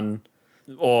 damage done,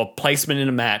 or placement in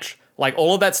a match. Like,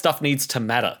 all of that stuff needs to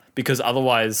matter, because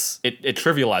otherwise it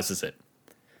trivializes it.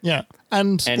 Yeah.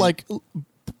 And like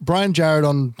Brian Jarrett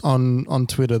on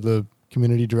Twitter, the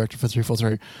community director for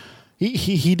 343,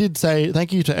 he did say,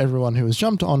 thank you to everyone who has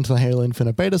jumped onto the Halo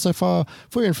Infinite beta so far.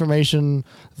 For your information,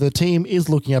 the team is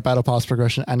looking at Battle Pass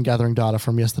progression and gathering data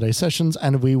from yesterday's sessions,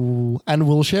 and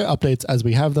we'll share updates as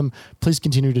we have them. Please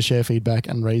continue to share feedback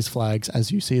and raise flags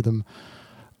as you see them.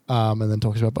 And then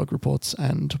talks about bug reports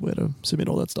and where to submit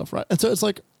all that stuff, right? And so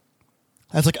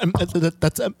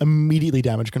that's immediately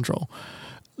damage control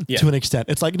to an extent.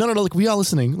 It's like, no, like, we are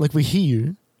listening, like, we hear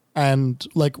you, and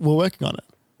like, we're working on it.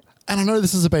 And I know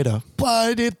this is a beta,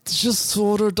 but it just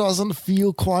sort of doesn't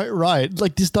feel quite right.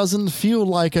 Like, this doesn't feel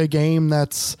like a game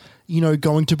that's,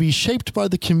 going to be shaped by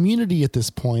the community at this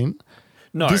point.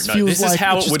 No, this is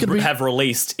how it would have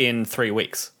released in 3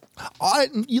 weeks. I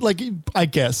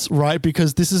guess, right?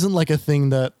 Because this isn't like a thing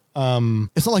that,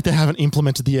 it's not like they haven't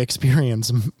implemented the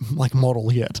experience like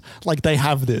model yet. Like, they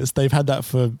have this. They've had that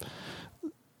for...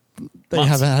 They've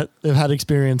had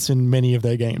experience in many of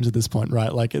their games at this point,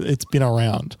 right? Like, it's been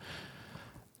around.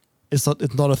 It's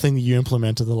not a thing that you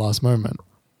implement at the last moment,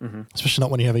 especially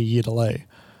not when you have a year delay.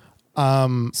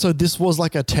 So this was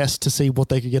like a test to see what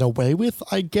they could get away with,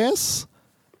 I guess.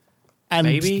 And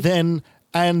maybe then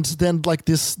like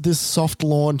this soft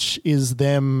launch is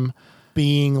them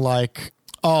being like,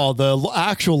 oh, the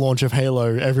actual launch of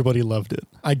Halo, everybody loved it,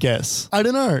 I guess. I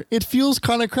don't know. It feels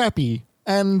kind of crappy,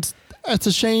 and it's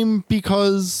a shame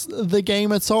because the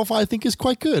game itself, I think, is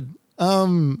quite good.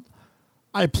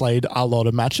 I played a lot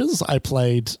of matches. I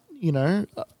played,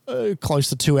 close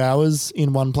to 2 hours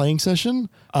in one playing session.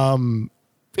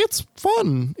 It's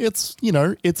fun. It's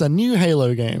a new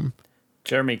Halo game.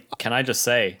 Jeremy, can I just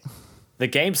say, the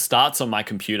game starts on my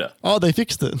computer. Oh, they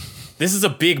fixed it. This is a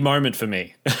big moment for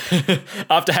me.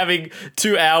 After having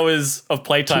 2 hours of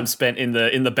playtime spent in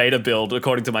the beta build,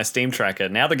 according to my Steam tracker,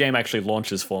 now the game actually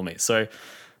launches for me. So,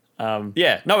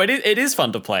 it is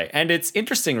fun to play, and it's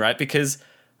interesting, right? Because,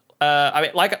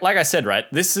 like I said, right,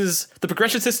 the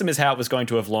progression system is how it was going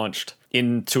to have launched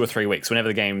in 2 or 3 weeks, whenever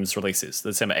the game's release is,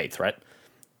 December 8th, right?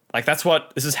 Like,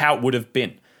 this is how it would have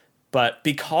been. But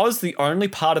because the only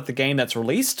part of the game that's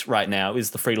released right now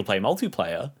is the free-to-play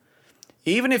multiplayer,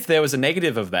 even if there was a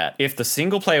negative of that, if the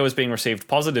single player was being received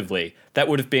positively, that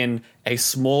would have been a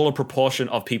smaller proportion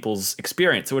of people's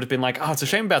experience. It would have been like, oh, it's a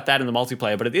shame about that in the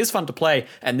multiplayer, but it is fun to play.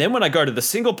 And then when I go to the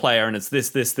single player and it's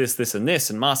this, and this,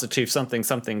 and Master Chief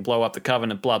something, blow up the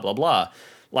Covenant, blah, blah, blah,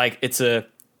 like it's an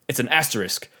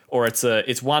asterisk, or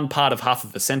it's one part of half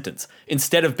of a sentence,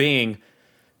 instead of being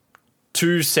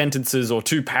 2 sentences or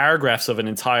 2 paragraphs of an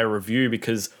entire review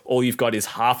because all you've got is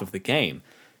half of the game.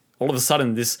 All of a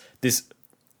sudden, this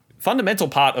fundamental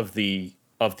part of the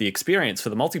experience for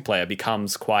the multiplayer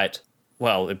becomes quite,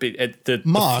 well, the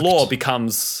floor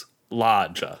becomes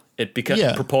larger. It becomes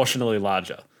proportionally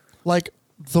larger. Like,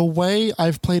 the way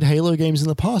I've played Halo games in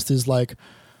the past is like,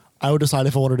 I will decide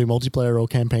if I want to do multiplayer or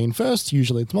campaign first.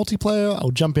 Usually it's multiplayer.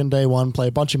 I'll jump in day one, play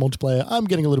a bunch of multiplayer. I'm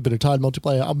getting a little bit of tired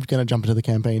multiplayer. I'm going to jump into the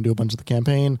campaign, do a bunch of the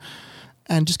campaign,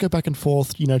 and just go back and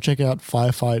forth, check out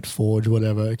Firefight, Forge,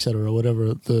 whatever, etc.,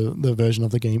 whatever the version of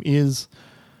the game is.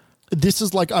 This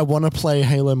is like, I want to play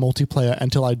Halo multiplayer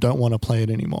until I don't want to play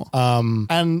it anymore.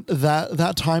 And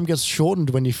that time gets shortened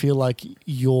when you feel like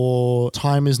your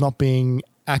time is not being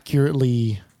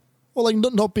accurately... Or like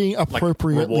not being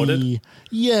appropriately, like rewarded?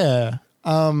 Yeah.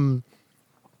 And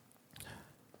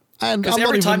And Because I'm not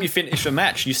every time even- you finish a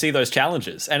match, you see those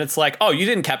challenges, and it's like, oh, you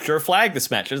didn't capture a flag this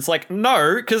match. And it's like,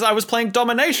 no, because I was playing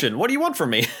domination. What do you want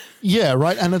from me? Yeah,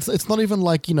 right. And it's not even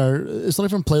like, it's not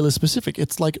even playlist specific.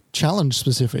 It's like challenge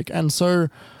specific. And so,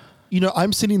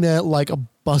 I'm sitting there like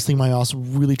busting my ass,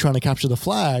 really trying to capture the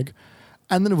flag.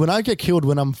 And then when I get killed,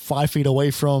 when I'm 5 feet away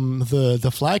from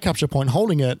the flag capture point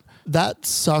holding it, that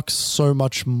sucks so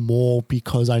much more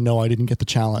because I know I didn't get the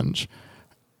challenge.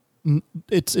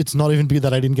 It's not even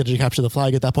that I didn't get to capture the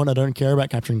flag. At that point, I don't care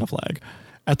about capturing the flag.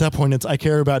 At that point, I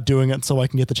care about doing it so I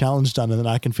can get the challenge done, and then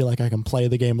I can feel like I can play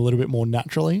the game a little bit more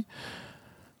naturally.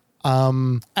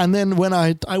 And then when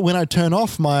I turn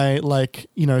off my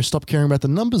stop caring about the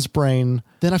numbers brain,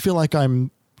 then I feel like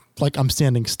I'm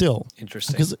standing still.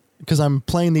 Interesting. Because I'm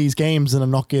playing these games and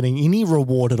I'm not getting any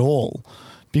reward at all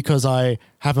because I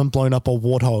haven't blown up a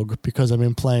warthog because I've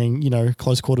been playing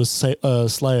close quarters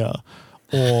Slayer.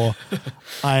 Or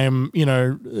I'm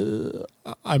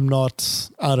not,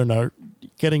 I don't know,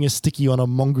 getting a sticky on a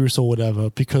mongoose or whatever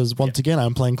because once again,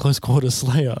 I'm playing close quarters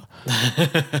Slayer.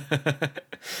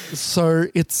 So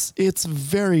it's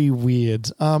very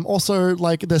weird. Also,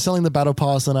 like they're selling the battle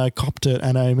pass and I copped it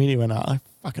and I immediately went, I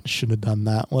fucking shouldn't have done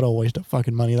that. What a waste of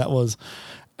fucking money that was.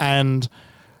 And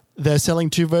they're selling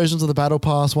 2 versions of the battle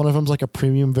pass. One of them's like a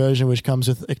premium version, which comes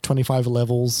with like 25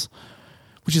 levels.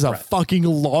 Which is a fucking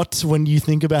lot when you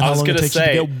think about how long it takes you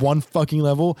to get one fucking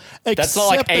level. That's not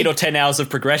like 8 or 10 hours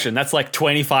of progression. That's like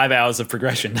 25 hours of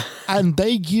progression. And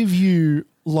they give you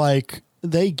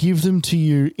they give them to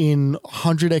you in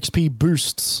 100 XP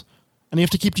boosts. And you have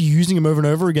to keep using them over and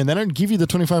over again. They don't give you the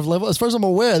 25 level. As far as I'm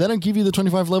aware, they don't give you the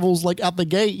 25 levels like out the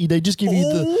gate. They just give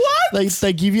you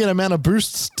they give you an amount of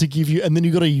boosts to give you, and then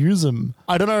you got to use them.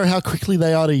 I don't know how quickly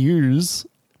they are to use.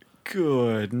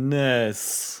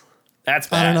 Goodness. That's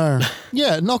bad. I don't know.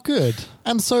 Yeah, not good.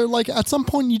 And so, at some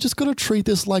point, you just got to treat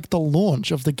this like the launch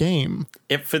of the game.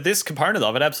 For this component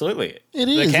of it, absolutely. It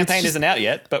is. The campaign isn't out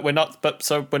yet, but we're not.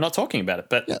 So we're not talking about it.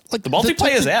 But Yeah, the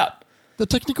multiplayer's out. The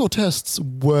technical tests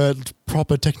were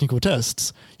proper technical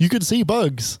tests. You could see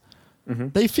bugs. Mm-hmm.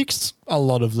 They fixed a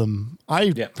lot of them.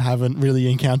 I haven't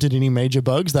really encountered any major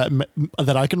bugs that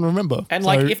I can remember. And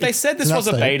if they said this was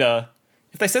a beta.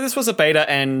 If they said this was a beta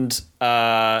and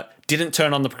didn't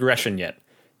turn on the progression yet,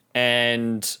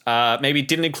 and maybe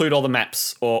didn't include all the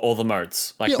maps or all the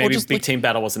modes, maybe Big Team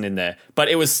Battle wasn't in there, but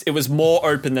it was more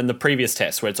open than the previous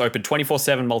test, where it's open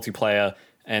 24/7 multiplayer,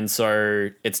 and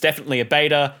so it's definitely a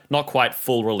beta, not quite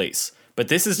full release. But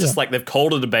this is just they've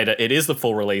called it a beta. It is the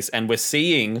full release, and we're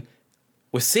seeing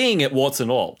it warts and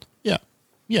all.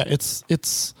 Yeah, it's.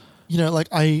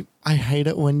 I hate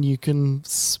it when you can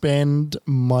spend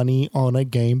money on a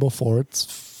game before it's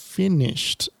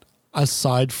finished,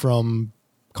 aside from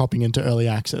copying into early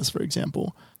access, for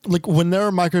example. When there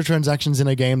are microtransactions in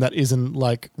a game that isn't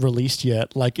released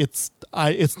yet, it's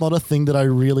not a thing that I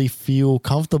really feel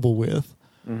comfortable with.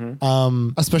 Mm-hmm.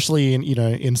 Especially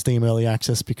in Steam early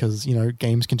access, because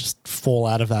games can just fall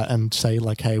out of that and say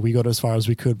hey, we got as far as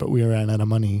we could but we ran out of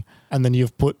money, and then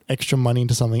you've put extra money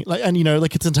into something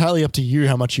it's entirely up to you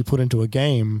how much you put into a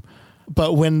game.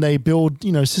 But when they build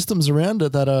systems around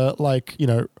it that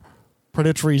are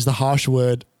predatory is the harsh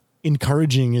word,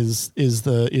 encouraging is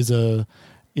a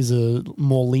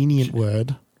more lenient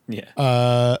word.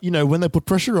 Yeah. When they put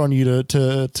pressure on you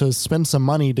to spend some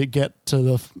money to get to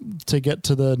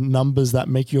the numbers that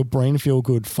make your brain feel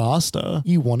good faster,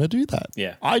 you want to do that.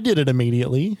 Yeah. I did it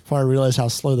immediately before I realized how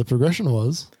slow the progression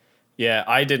was. Yeah,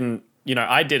 I didn't,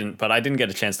 but I didn't get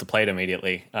a chance to play it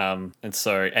immediately.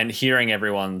 And hearing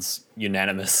everyone's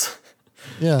unanimous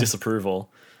disapproval,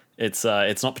 it's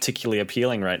not particularly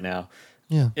appealing right now.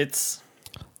 Yeah. It's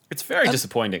very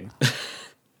disappointing.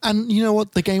 And you know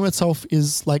what? The game itself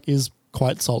is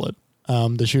quite solid.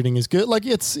 The shooting is good.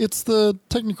 It's the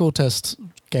technical test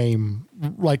game,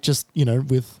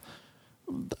 with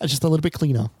just a little bit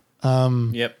cleaner.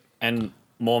 Yep, and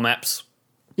more maps.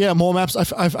 Yeah, more maps.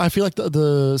 I feel like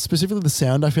the specifically the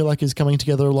sound I feel like is coming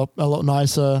together a lot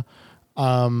nicer,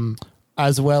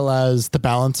 as well as the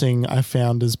balancing I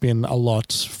found has been a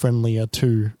lot friendlier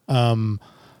too.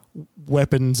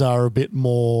 Weapons are a bit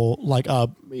more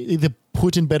either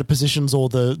put in better positions, or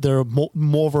there are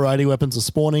more variety of weapons are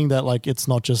spawning, that it's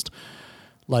not just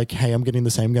hey, I'm getting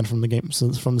the same gun from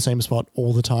the same spot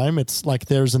all the time. It's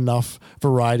there's enough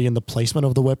variety in the placement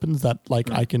of the weapons that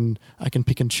I can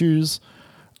pick and choose.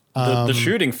 The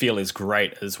shooting feel is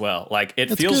great as well.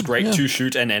 It feels great to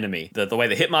shoot an enemy. The way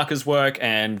the hit markers work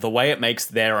and the way it makes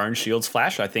their own shields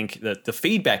flash, I think that the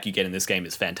feedback you get in this game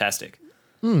is fantastic.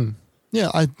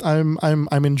 Yeah,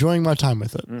 I'm enjoying my time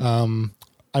with it.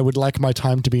 I would like my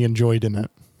time to be enjoyed in it.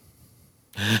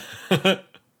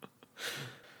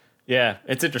 Yeah,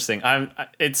 it's interesting.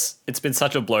 It's been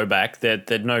such a blowback that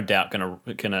they're no doubt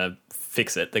gonna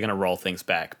fix it. They're gonna roll things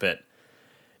back, but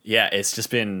yeah, it's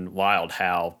just been wild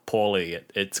how poorly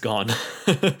it's gone.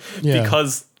 Yeah.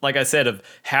 Because, like I said, of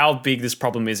how big this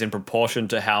problem is in proportion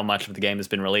to how much of the game has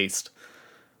been released.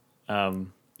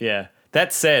 Yeah.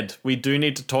 That said, we do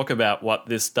need to talk about what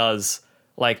this does.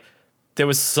 Like, there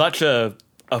was such a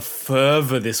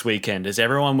fervor this weekend as there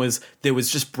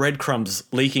was just breadcrumbs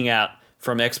leaking out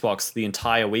from Xbox the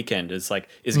entire weekend. It's like,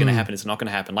 is it going to happen? Is it not going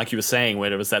to happen? Like you were saying,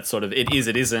 where it was that sort of, it is,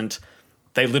 it isn't.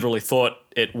 They literally thought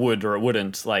it would or it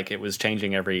wouldn't. Like, it was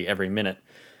changing every minute.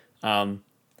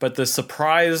 But the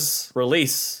surprise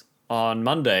release on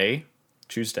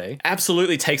Tuesday,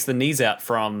 absolutely takes the knees out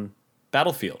from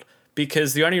Battlefield.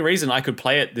 Because the only reason I could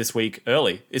play it this week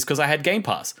early is because I had Game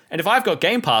Pass. And if I've got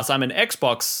Game Pass, I'm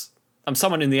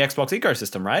someone in the Xbox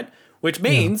ecosystem, right? Which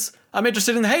means I'm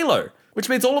interested in Halo. Which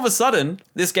means all of a sudden,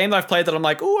 this game that I've played that I'm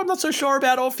like, oh, I'm not so sure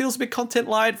about, or feels a bit content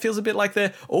light, feels a bit like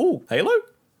Halo?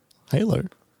 Halo.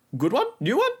 Good one?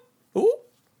 New one? Ooh.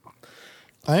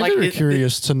 I'm very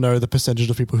curious to know the percentage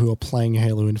of people who are playing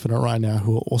Halo Infinite right now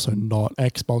who are also not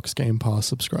Xbox Game Pass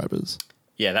subscribers.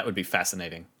 Yeah, that would be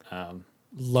fascinating.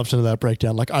 Love to know that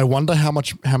breakdown. Like, I wonder how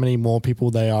many more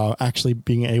people they are actually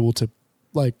being able to,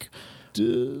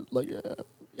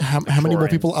 how many more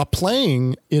people are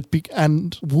playing it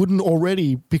and wouldn't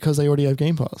already because they already have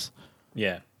Game Pass.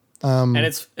 Yeah. And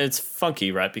it's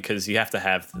funky, right? Because you have to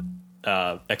have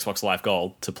Xbox Live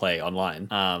Gold to play online.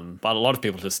 But a lot of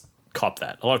people just cop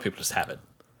that. A lot of people just have it.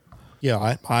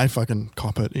 Yeah, I fucking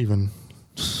cop it even.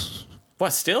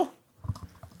 What, still?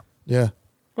 Yeah.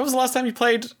 When was the last time you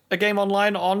played a game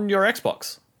online on your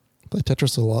Xbox? I play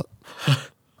Tetris a lot.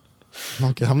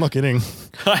 I'm not kidding.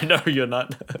 I know you're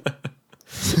not.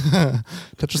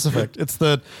 Tetris Effect. It's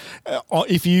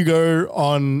if you go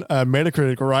on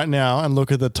Metacritic right now and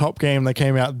look at the top game that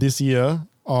came out this year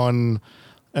on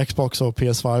Xbox or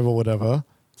PS5 or whatever,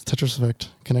 it's Tetris Effect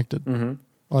connected on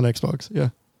Xbox. Yeah.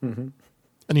 Mm-hmm.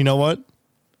 And you know what?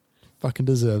 Fucking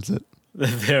deserves it.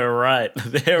 They're right.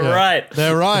 They're right.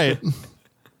 They're right.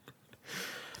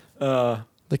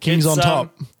 The king's on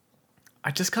top. I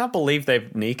just can't believe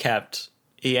they've kneecapped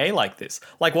EA like this.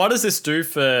 Like, what does this do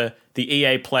for the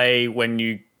EA Play when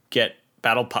you get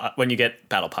when you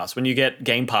get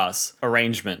Game Pass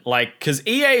arrangement? Like, because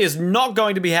EA is not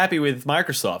going to be happy with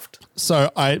Microsoft. So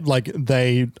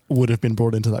they would have been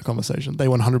brought into that conversation. They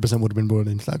 100% would have been brought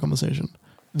into that conversation.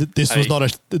 This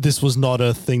was not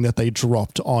a thing that they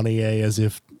dropped on EA as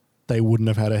if they wouldn't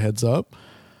have had a heads up.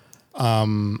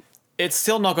 It's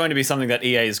still not going to be something that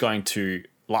EA is going to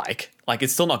like. Like,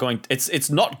 it's still not going. It's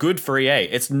not good for EA.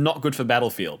 It's not good for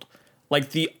Battlefield.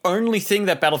 Like, the only thing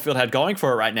that Battlefield had going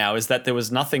for it right now is that there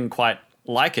was nothing quite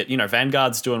like it. You know,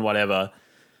 Vanguard's doing whatever.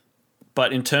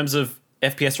 But in terms of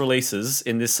FPS releases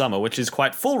in this summer, which is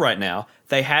quite full right now,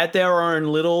 they had their own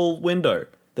little window.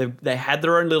 They had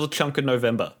their own little chunk in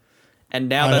November. And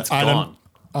now that's gone.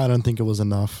 I don't think it was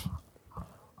enough.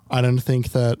 I don't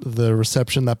think that the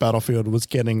reception that Battlefield was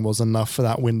getting was enough for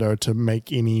that window to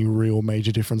make any real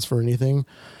major difference for anything.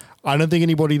 I don't think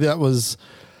anybody that was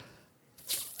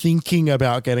thinking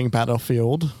about getting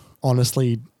Battlefield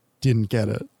honestly didn't get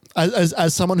it.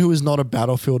 As someone who is not a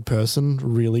Battlefield person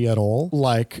really at all,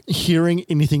 like, hearing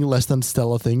anything less than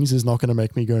stellar things is not going to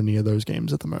make me go near those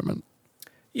games at the moment.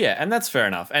 Yeah, and that's fair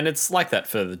enough. And it's like that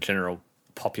for the general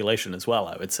population as well,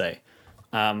 I would say.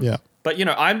 Yeah. But, you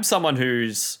know, I'm someone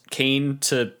who's keen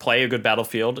to play a good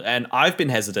Battlefield, and I've been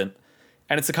hesitant.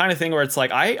 And it's the kind of thing where it's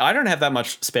like, I don't have that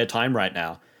much spare time right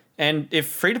now. And if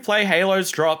free-to-play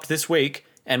Halo's dropped this week,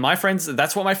 and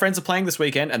that's what my friends are playing this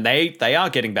weekend, and they are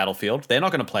getting Battlefield, they're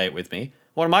not going to play it with me.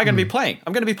 What am I going to be playing?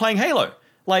 I'm going to be playing Halo.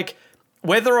 Like,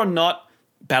 whether or not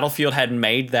Battlefield had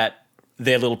made their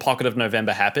little pocket of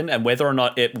November happen, and whether or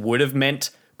not it would have meant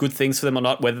good things for them or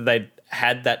not, whether they'd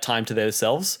had that time to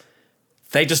themselves,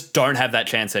 they just don't have that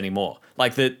chance anymore.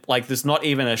 Like, there's not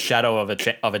even a shadow of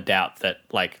a doubt that,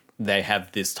 like, they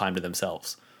have this time to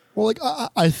themselves. Well, like,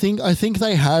 I think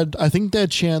their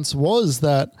chance was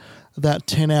that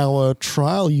 10-hour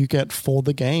trial you get for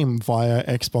the game via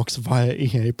Xbox, via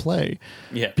EA Play.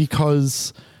 Yeah.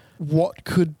 Because what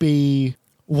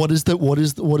is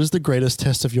the greatest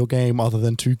test of your game other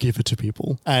than to give it to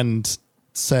people and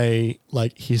say,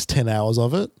 like, here's 10 hours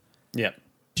of it? Yeah.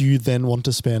 Do you then want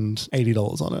to spend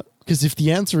 $80 on it? Because if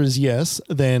the answer is yes,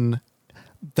 then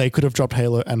they could have dropped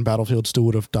Halo and Battlefield still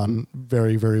would have done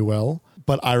very, very well.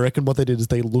 But I reckon what they did is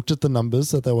they looked at the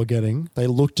numbers that they were getting. They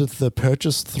looked at the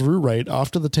purchase through rate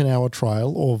after the 10-hour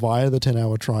trial or via the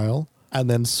 10-hour trial, and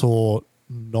then saw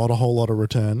not a whole lot of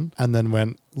return, and then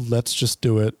went, let's just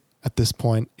do it. At this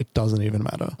point, it doesn't even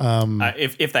matter.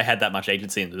 If they had that much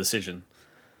agency in the decision.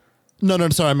 No,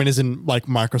 sorry. I mean, as in like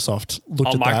Microsoft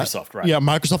looked at Microsoft, that. right. Yeah,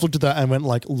 Microsoft looked at that and went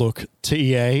like, look, to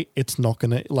EA, it's not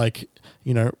going to, like,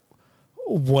 you know,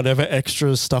 whatever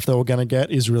extra stuff that we're going to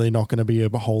get is really not going to be a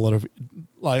whole lot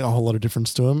of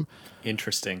difference to them.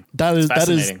 Interesting. That is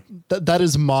fascinating. That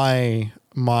is my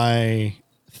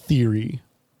theory.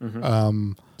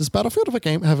 Mm-hmm. Does Battlefield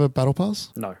have a battle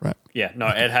pass? No. Right. Yeah, no,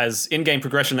 it has in-game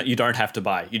progression that you don't have to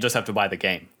buy. You just have to buy the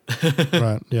game.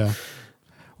 Right, yeah.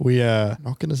 We are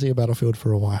not going to see a Battlefield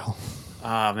for a while.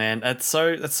 Ah, man, that's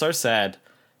so sad.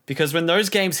 Because when those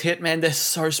games hit, man, they're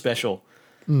so special.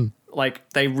 Like,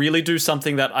 they really do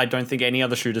something that I don't think any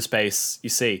other shooter space you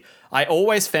see. I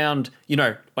always found, you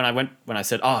know, when I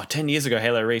said, 10 years ago,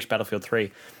 Halo reached Battlefield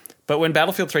 3. But when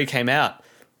Battlefield 3 came out,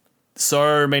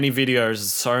 so many videos,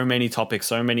 so many topics,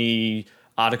 so many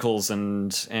articles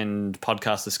and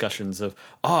podcast discussions of,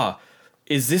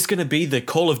 is this going to be the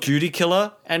Call of Duty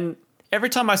killer? And every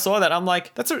time I saw that, I'm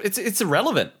like, it's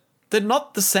irrelevant. They're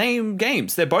not the same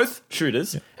games. They're both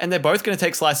shooters, and they're both going to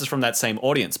take slices from that same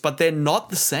audience, but they're not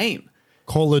the same.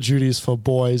 Call of Duty is for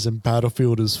boys and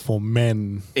Battlefield is for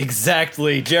men.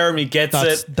 Exactly. Jeremy gets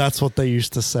it. That's what they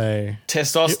used to say.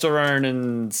 Testosterone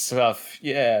and stuff.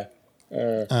 Yeah.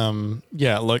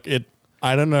 Yeah, look,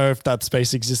 I don't know if that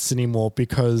space exists anymore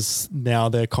because now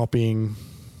they're copying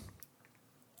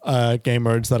game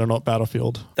modes that are not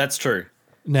Battlefield. That's true.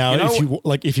 Now,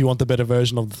 if you want the better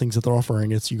version of the things that they're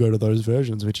offering, you go to those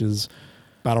versions, which is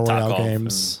Battle Royale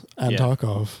games and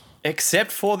Tarkov.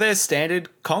 Except for their standard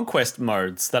conquest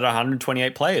modes that are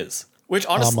 128 players. Which,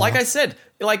 honestly, like I said,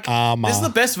 this is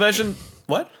the best version.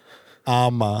 What?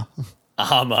 Armor.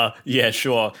 Yeah,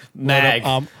 sure.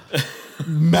 Mag.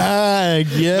 Mag,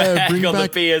 yeah. Mag bring on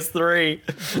back, the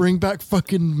PS3. Bring back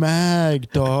fucking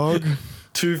Mag, dog.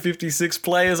 256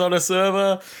 players on a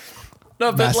server.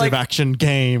 No, but Massive action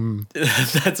game.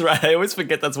 That's right. I always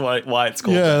forget that's why it's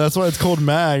called. Yeah, that's why it's called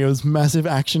MAG. It was Massive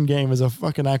Action Game as a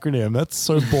fucking acronym. That's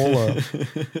so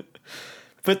baller.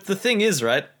 But the thing is,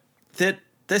 right, that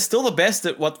they're still the best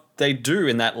at what they do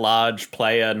in that large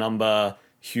player number,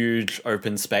 huge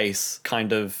open space,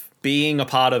 kind of being a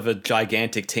part of a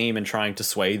gigantic team and trying to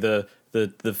sway the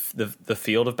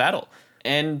field of battle.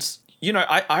 And you know,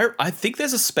 I think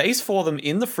there's a space for them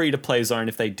in the free-to-play zone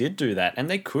if they did do that. And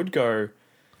they could go...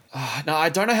 no, I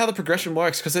don't know how the progression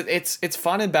works, because it's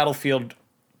fun in Battlefield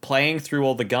playing through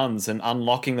all the guns and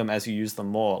unlocking them as you use them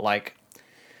more. Like,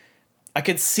 I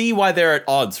could see why they're at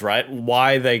odds, right?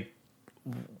 Why they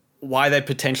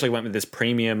potentially went with this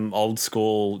premium,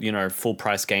 old-school, you know,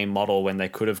 full-price game model when they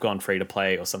could have gone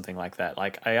free-to-play or something like that.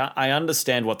 Like, I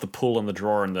understand what the pull and the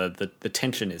draw and the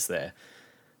tension is there.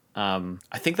 I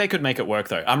think they could make it work,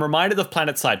 though. I'm reminded of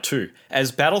PlanetSide 2.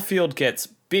 As Battlefield gets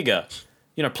bigger,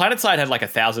 you know, PlanetSide had like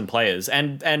 1,000 players,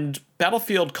 and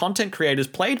Battlefield content creators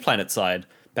played PlanetSide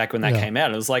back when that came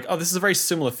out. It was like, this is a very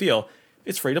similar feel.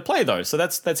 It's free to play, though, so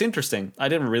that's interesting. I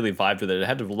didn't really vibe with it. It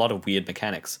had a lot of weird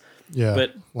mechanics. Yeah,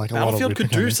 but like Battlefield could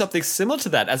do something similar to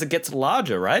that as it gets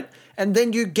larger, right? And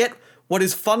then you get what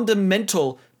is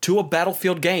fundamental to a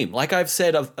Battlefield game. Like I've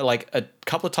said like a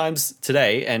couple of times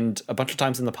today and a bunch of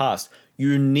times in the past,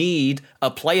 you need a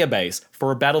player base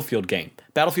for a Battlefield game.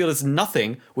 Battlefield is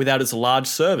nothing without its large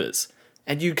servers.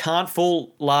 And you can't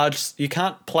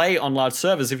play on large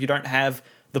servers if you don't have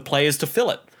the players to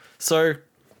fill it. So,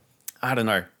 I don't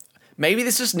know. Maybe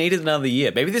this just needed another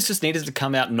year. Maybe this just needed to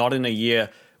come out not in a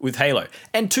year with Halo.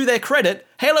 And to their credit,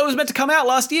 Halo was meant to come out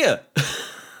last year.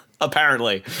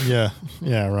 Apparently. Yeah,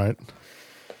 right.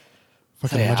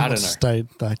 Fucking imagine I don't what know.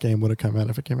 state that game would have come out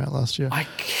if it came out last year. I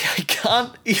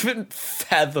can't even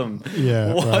fathom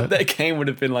what that game would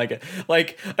have been like.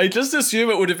 Like, I just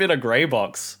assume it would have been a grey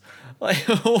box. Like,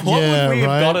 what would we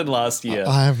have gotten last year?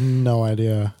 I have no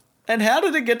idea. And how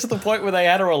did it get to the point where they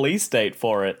had a release date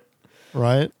for it?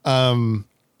 Right?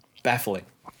 Baffling.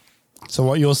 So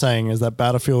what you're saying is that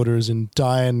Battlefield is in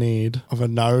dire need of a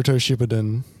Naruto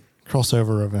Shippuden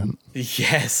crossover event.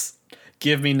 Yes.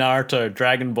 Give me Naruto,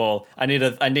 Dragon Ball. I need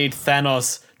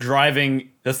Thanos driving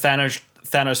the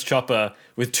Thanos chopper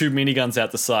with 2 miniguns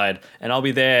out the side, and I'll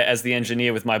be there as the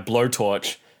engineer with my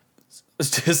blowtorch,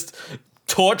 just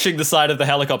torching the side of the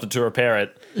helicopter to repair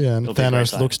it. Yeah, and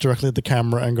Thanos looks directly at the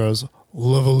camera and goes,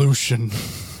 "Levolution."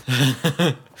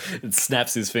 It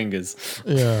snaps his fingers.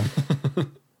 Yeah.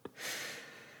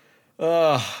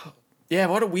 Yeah,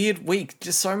 what a weird week.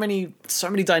 Just so many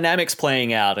dynamics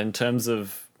playing out in terms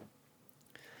of,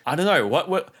 I don't know,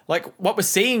 what we're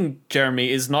seeing, Jeremy,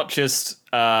 is not just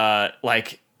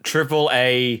like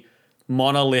AAA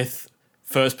monolith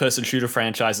first-person shooter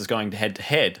franchises going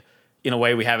head-to-head in a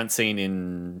way we haven't seen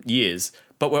in years.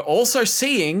 But we're also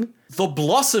seeing the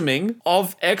blossoming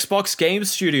of Xbox Game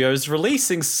Studios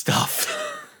releasing stuff.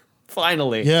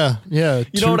 Finally. Yeah. You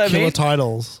Two know what I killer mean?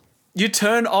 titles. You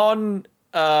turn on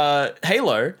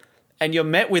Halo and you're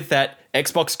met with that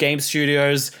Xbox Game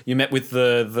Studios. You met with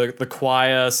the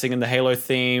choir singing the Halo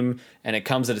theme, and it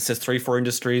comes and it says 343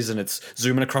 Industries, and it's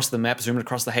zooming across the map, zooming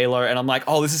across the Halo, and I'm like,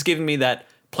 oh, this is giving me that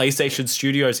PlayStation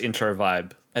Studios intro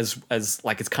vibe. As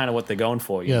like it's kind of what they're going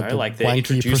for, you know, the like they're wanky,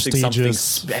 introducing something prestigious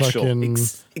special. fucking-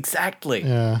 Exactly.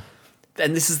 Yeah.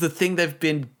 And this is the thing they've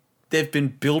been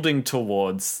building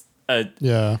towards.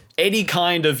 Yeah. Any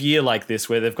kind of year like this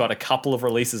where they've got a couple of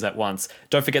releases at once.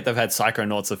 Don't forget they've had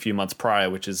Psychonauts a few months prior,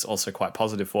 which is also quite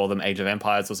positive for them. Age of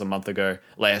Empires was a month ago,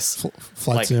 less.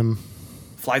 Flight Sim.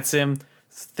 Flight Sim.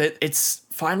 It's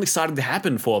finally starting to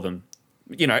happen for them.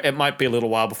 You know, it might be a little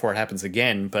while before it happens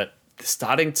again, but they're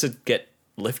starting to get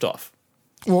liftoff.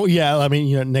 Well, yeah, I mean,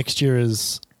 you know, next year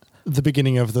is the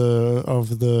beginning of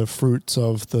the fruits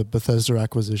of the Bethesda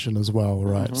acquisition as well,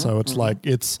 right? So it's like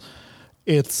it's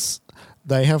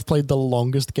they have played the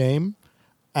longest game,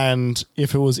 and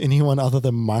if it was anyone other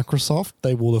than Microsoft,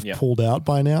 they would have pulled out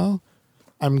by now.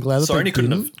 I'm glad that Sony they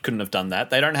couldn't have done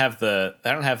that. They don't have the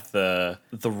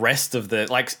rest of the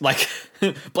like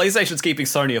PlayStation's keeping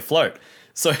Sony afloat.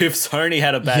 So if Sony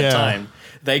had a bad time,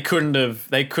 they couldn't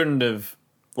have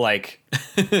like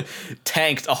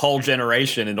tanked a whole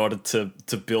generation in order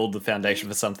to build the foundation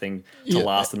for something to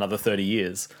last another 30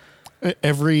 years.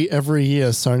 Every year,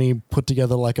 Sony put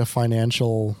together like a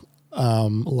financial,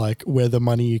 like where the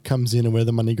money comes in and where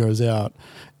the money goes out.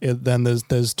 Then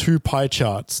there's two pie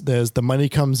charts. There's the money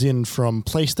comes in from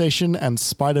PlayStation and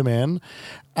Spider-Man,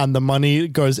 and the money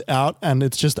goes out, and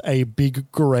it's just a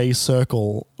big gray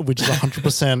circle, which is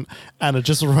 100%, and it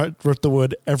just wrote the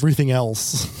word everything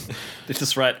else. They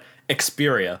just write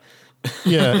Xperia.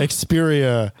 Yeah,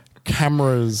 Xperia,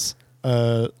 cameras,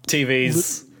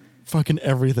 TVs. Fucking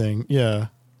everything. Yeah.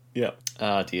 Yeah.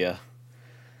 Oh dear.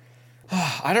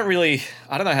 I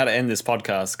don't know how to end this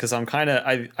podcast because I'm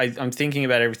thinking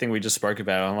about everything we just spoke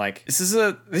about. I'm like, this is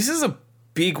a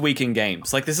big week in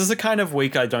games. Like, this is the kind of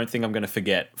week I don't think I'm going to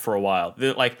forget for a while.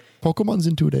 Like, Pokemon's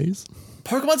in 2 days.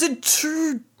 Pokemon's in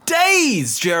 2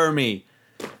 days, Jeremy.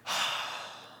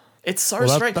 It's so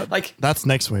strange. Like, that's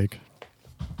next week.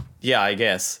 Yeah, I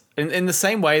guess. In the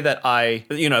same way that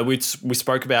we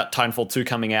spoke about Titanfall 2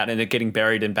 coming out and it getting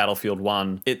buried in Battlefield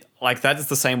 1, that is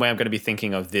the same way I'm going to be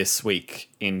thinking of this week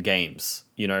in games,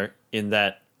 you know, in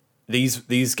that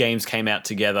these games came out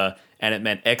together and it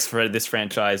meant X for this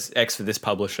franchise, X for this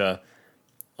publisher.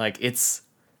 Like,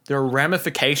 there are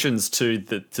ramifications to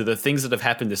the things that have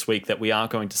happened this week that we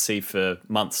aren't going to see for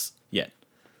months yet.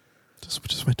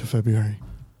 Just wait till February.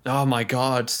 Oh my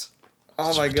God.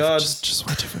 Oh my God. Just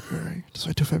wait till February. Just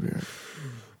wait till February.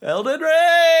 Elden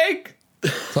Ring!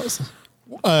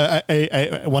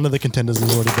 One of the contenders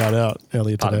has already bowed out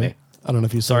earlier today. Pardon me? I don't know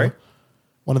if you saw. Sorry?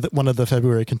 One of the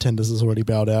February contenders has already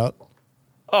bowed out.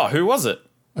 Oh, who was it?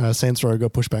 Saints Row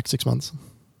got pushed back 6 months.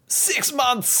 6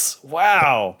 months!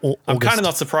 Wow. I'm kind of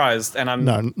not surprised, and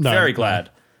I'm very glad.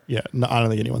 Yeah, no, I don't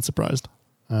think anyone's surprised.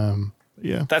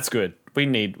 Yeah. That's good. We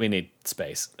need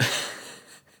space.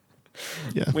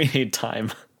 Yeah. We need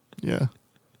time. Yeah.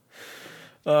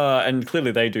 And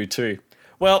clearly they do too.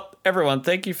 Well, everyone,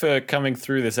 thank you for coming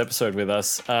through this episode with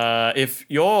us. If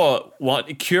you're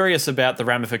curious about the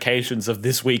ramifications of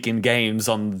this week in games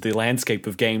on the landscape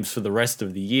of games for the rest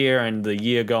of the year and the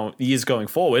years going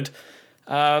forward,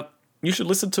 you should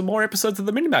listen to more episodes of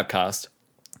the Minimap Cast.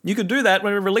 You can do that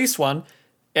when we release one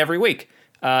every week.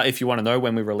 If you want to know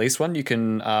when we release one, you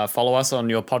can follow us on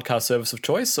your podcast service of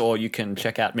choice, or you can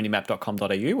check out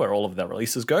minimap.com.au where all of the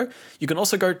releases go. You can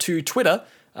also go to Twitter.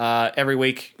 Every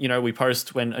week, you know, we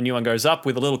post when a new one goes up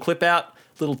with a little clip out.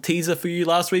 Little teaser for you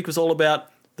last week was all about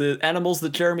the animals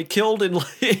that Jeremy killed in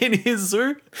his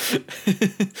zoo.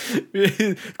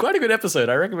 Quite a good episode.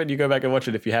 I recommend you go back and watch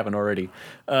it if you haven't already.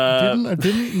 I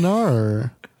didn't know.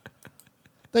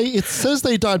 It says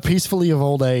they died peacefully of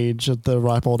old age at the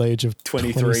ripe old age of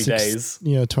 23 days.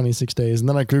 Yeah, 26 days. And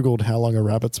then I Googled how long a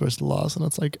rabbit's supposed to last, and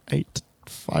it's like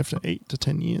 5 to 8 to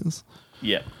 10 years.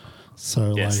 Yeah.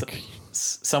 So,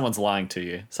 someone's lying to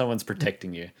you. Someone's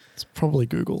protecting you. It's probably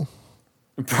Google.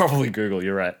 Probably Google,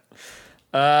 you're right.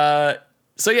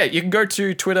 So yeah, you can go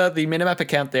to Twitter. The Minimap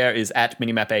account there is at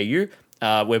minimapau.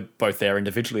 We're both there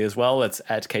individually as well. It's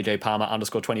at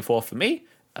KJPalmer_24 for me.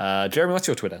 Jeremy, what's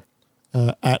your Twitter?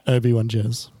 At Obi-Wan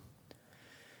Jez.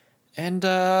 And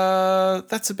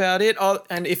that's about it. Oh,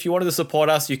 and if you wanted to support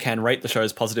us, you can rate the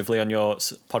shows positively on your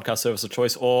podcast service of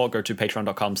choice, or go to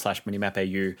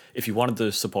patreon.com/minimapau if you wanted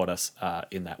to support us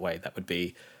in that way. That would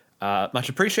be much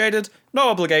appreciated. No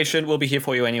obligation. We'll be here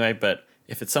for you anyway. But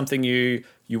if it's something you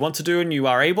want to do and you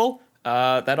are able,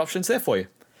 that option's there for you.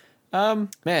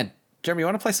 Man, Jeremy, you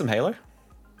want to play some Halo?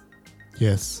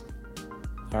 Yes.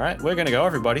 All right, we're going to go,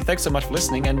 everybody. Thanks so much for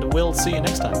listening, and we'll see you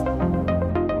next time.